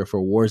excited for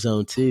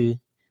Warzone 2.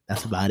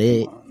 That's about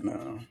it.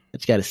 No. I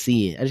just got to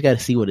see it. I just got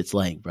to see what it's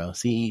like, bro.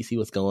 See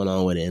what's going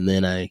on with it, and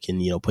then I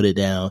can put it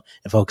down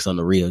and focus on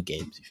the real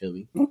games. You feel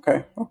me?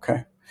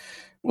 Okay.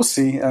 We'll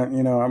see.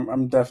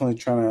 I'm definitely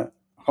trying to.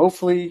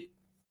 Hopefully,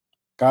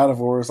 God of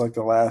War is like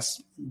the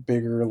last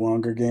bigger,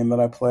 longer game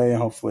that I play.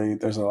 Hopefully,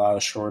 there's a lot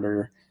of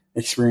shorter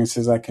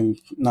experiences I can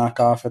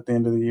knock off at the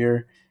end of the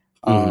year.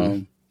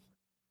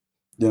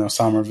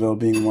 Somerville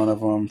being one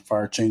of them.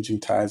 Far Changing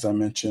Tides I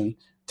mentioned.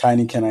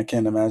 Tinykin, I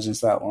can't imagine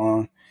it's that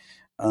long.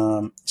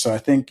 So I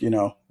think,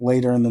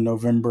 later in the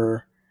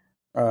November,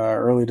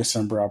 early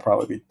December, I'll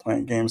probably be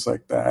playing games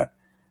like that.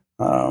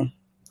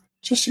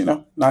 Just,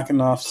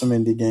 knocking off some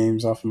indie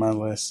games off of my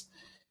list.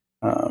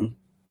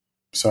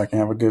 So I can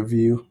have a good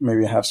view.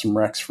 Maybe I have some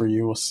recs for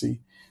you. We'll see.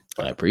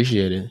 I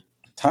appreciate it.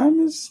 Time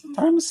is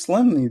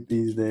slim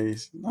these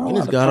days. When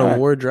is God of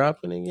War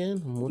dropping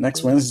again?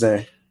 Next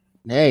Wednesday.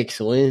 Next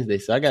Wednesday.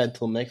 So I got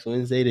until next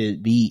Wednesday to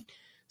beat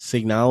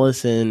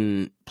Signalis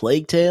and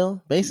Plague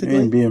Tale, basically.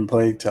 You ain't being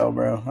Plague Tale,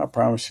 bro. I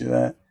promise you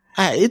that.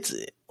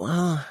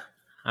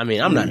 I'm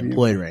not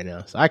employed right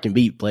now, so I can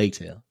beat Plague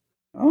Tale.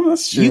 Oh,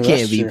 that's true. You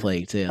can't beat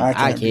Plague Tale.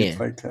 I can. Beat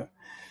Plague Tale.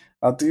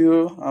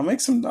 I'll make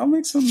some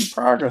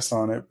progress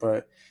on it,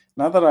 but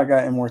now that I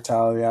got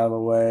Immortality out of the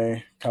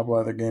way, a couple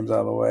other games out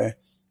of the way,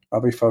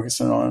 I'll be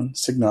focusing on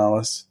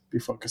Signalis, be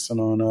focusing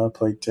on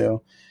Plague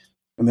Tale,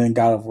 and then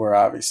God of War,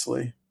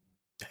 obviously.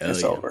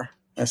 Over.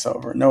 It's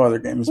over. No other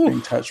game is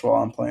being touched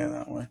while I'm playing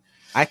that one.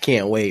 I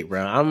can't wait,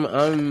 bro.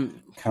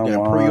 I'm Come Got a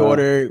on.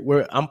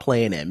 pre-order. I'm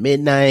playing at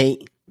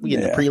midnight. We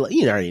getting the Yeah. pre.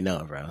 You already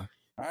know, bro.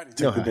 I already Know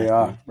took the how day I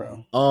off, do. bro.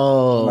 I'm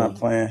Oh, not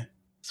playing.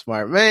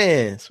 smart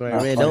man. Not Don't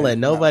playing. let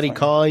Not nobody playing.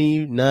 call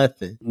you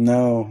nothing.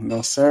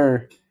 No,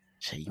 sir.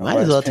 Shit, you might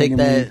as Nobody's well take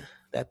pinging me.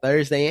 that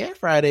Thursday and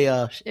Friday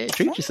off. Shit,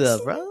 treat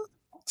yourself, bro.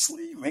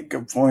 Honestly, make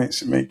good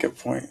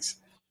points.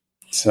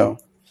 So,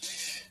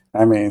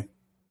 I mean,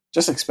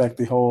 just expect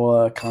the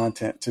whole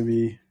content to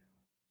be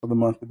for the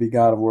month to be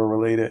God of War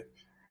related.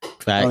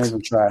 Facts.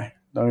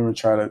 Don't even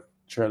try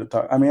to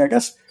talk. I mean, I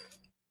guess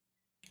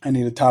I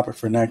need a topic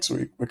for next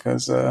week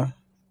because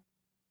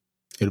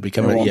It'll be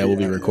coming. Yeah, we'll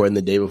be recording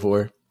the day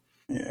before.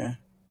 Yeah.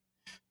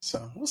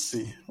 So we'll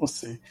see.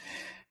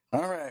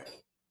 All right.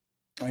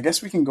 I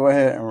guess we can go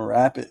ahead and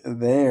wrap it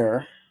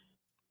there.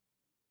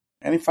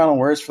 Any final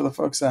words for the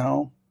folks at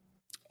home?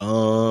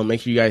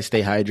 Make sure you guys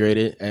stay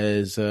hydrated.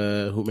 As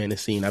Hoopman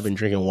has seen, I've been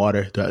drinking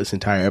water throughout this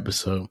entire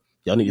episode.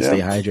 Y'all need to stay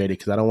hydrated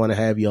because I don't want to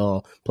have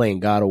y'all playing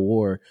God of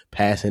War,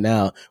 passing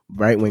out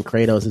right when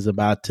Kratos is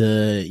about to,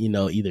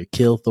 either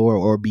kill Thor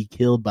or be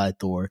killed by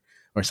Thor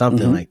or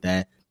something like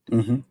that.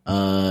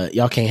 Mm-hmm.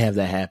 Y'all can't have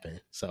that happen.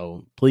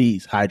 So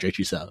please hydrate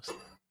yourselves.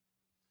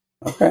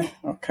 Okay.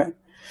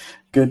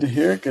 Good to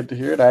hear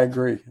it. I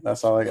agree.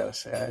 That's all I got to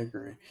say. I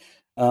agree.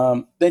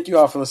 Thank you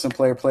all for listening,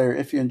 Player.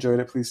 If you enjoyed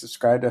it, please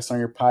subscribe to us on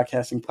your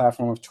podcasting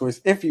platform of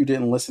choice. If you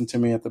didn't listen to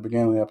me at the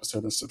beginning of the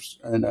episode and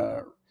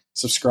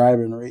subscribe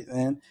and rate,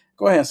 then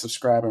go ahead and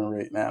subscribe and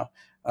rate now.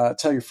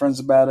 Tell your friends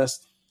about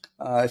us.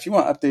 If you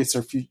want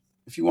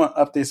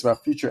updates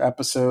about future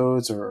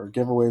episodes or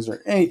giveaways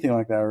or anything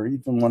like that, or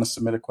even want to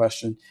submit a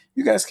question,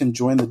 you guys can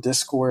join the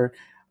Discord.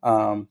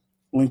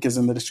 Link is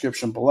in the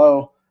description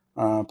below.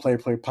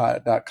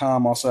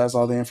 Playerplayerpod.com also has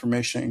all the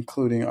information,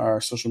 including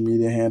our social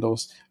media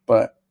handles.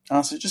 But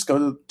honestly, just go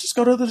to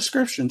the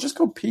description. Just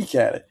go peek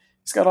at it.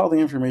 It's got all the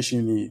information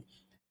you need.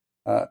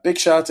 Big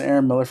shout out to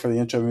Aaron Miller for the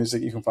intro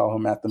music. You can follow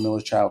him at The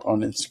Miller Child on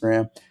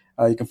Instagram.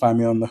 You can find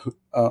me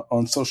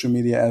on social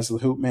media as The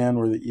Hoop Man,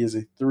 where the E is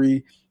a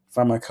 3.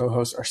 Find my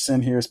co-host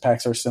Arsene here as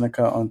Pax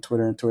Arsenica on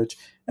Twitter and Twitch,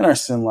 and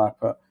Arsene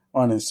Lakpa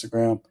on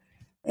Instagram.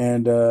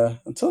 And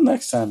until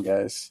next time,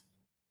 guys,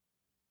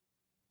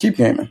 keep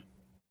gaming.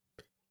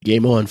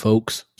 Game on, folks.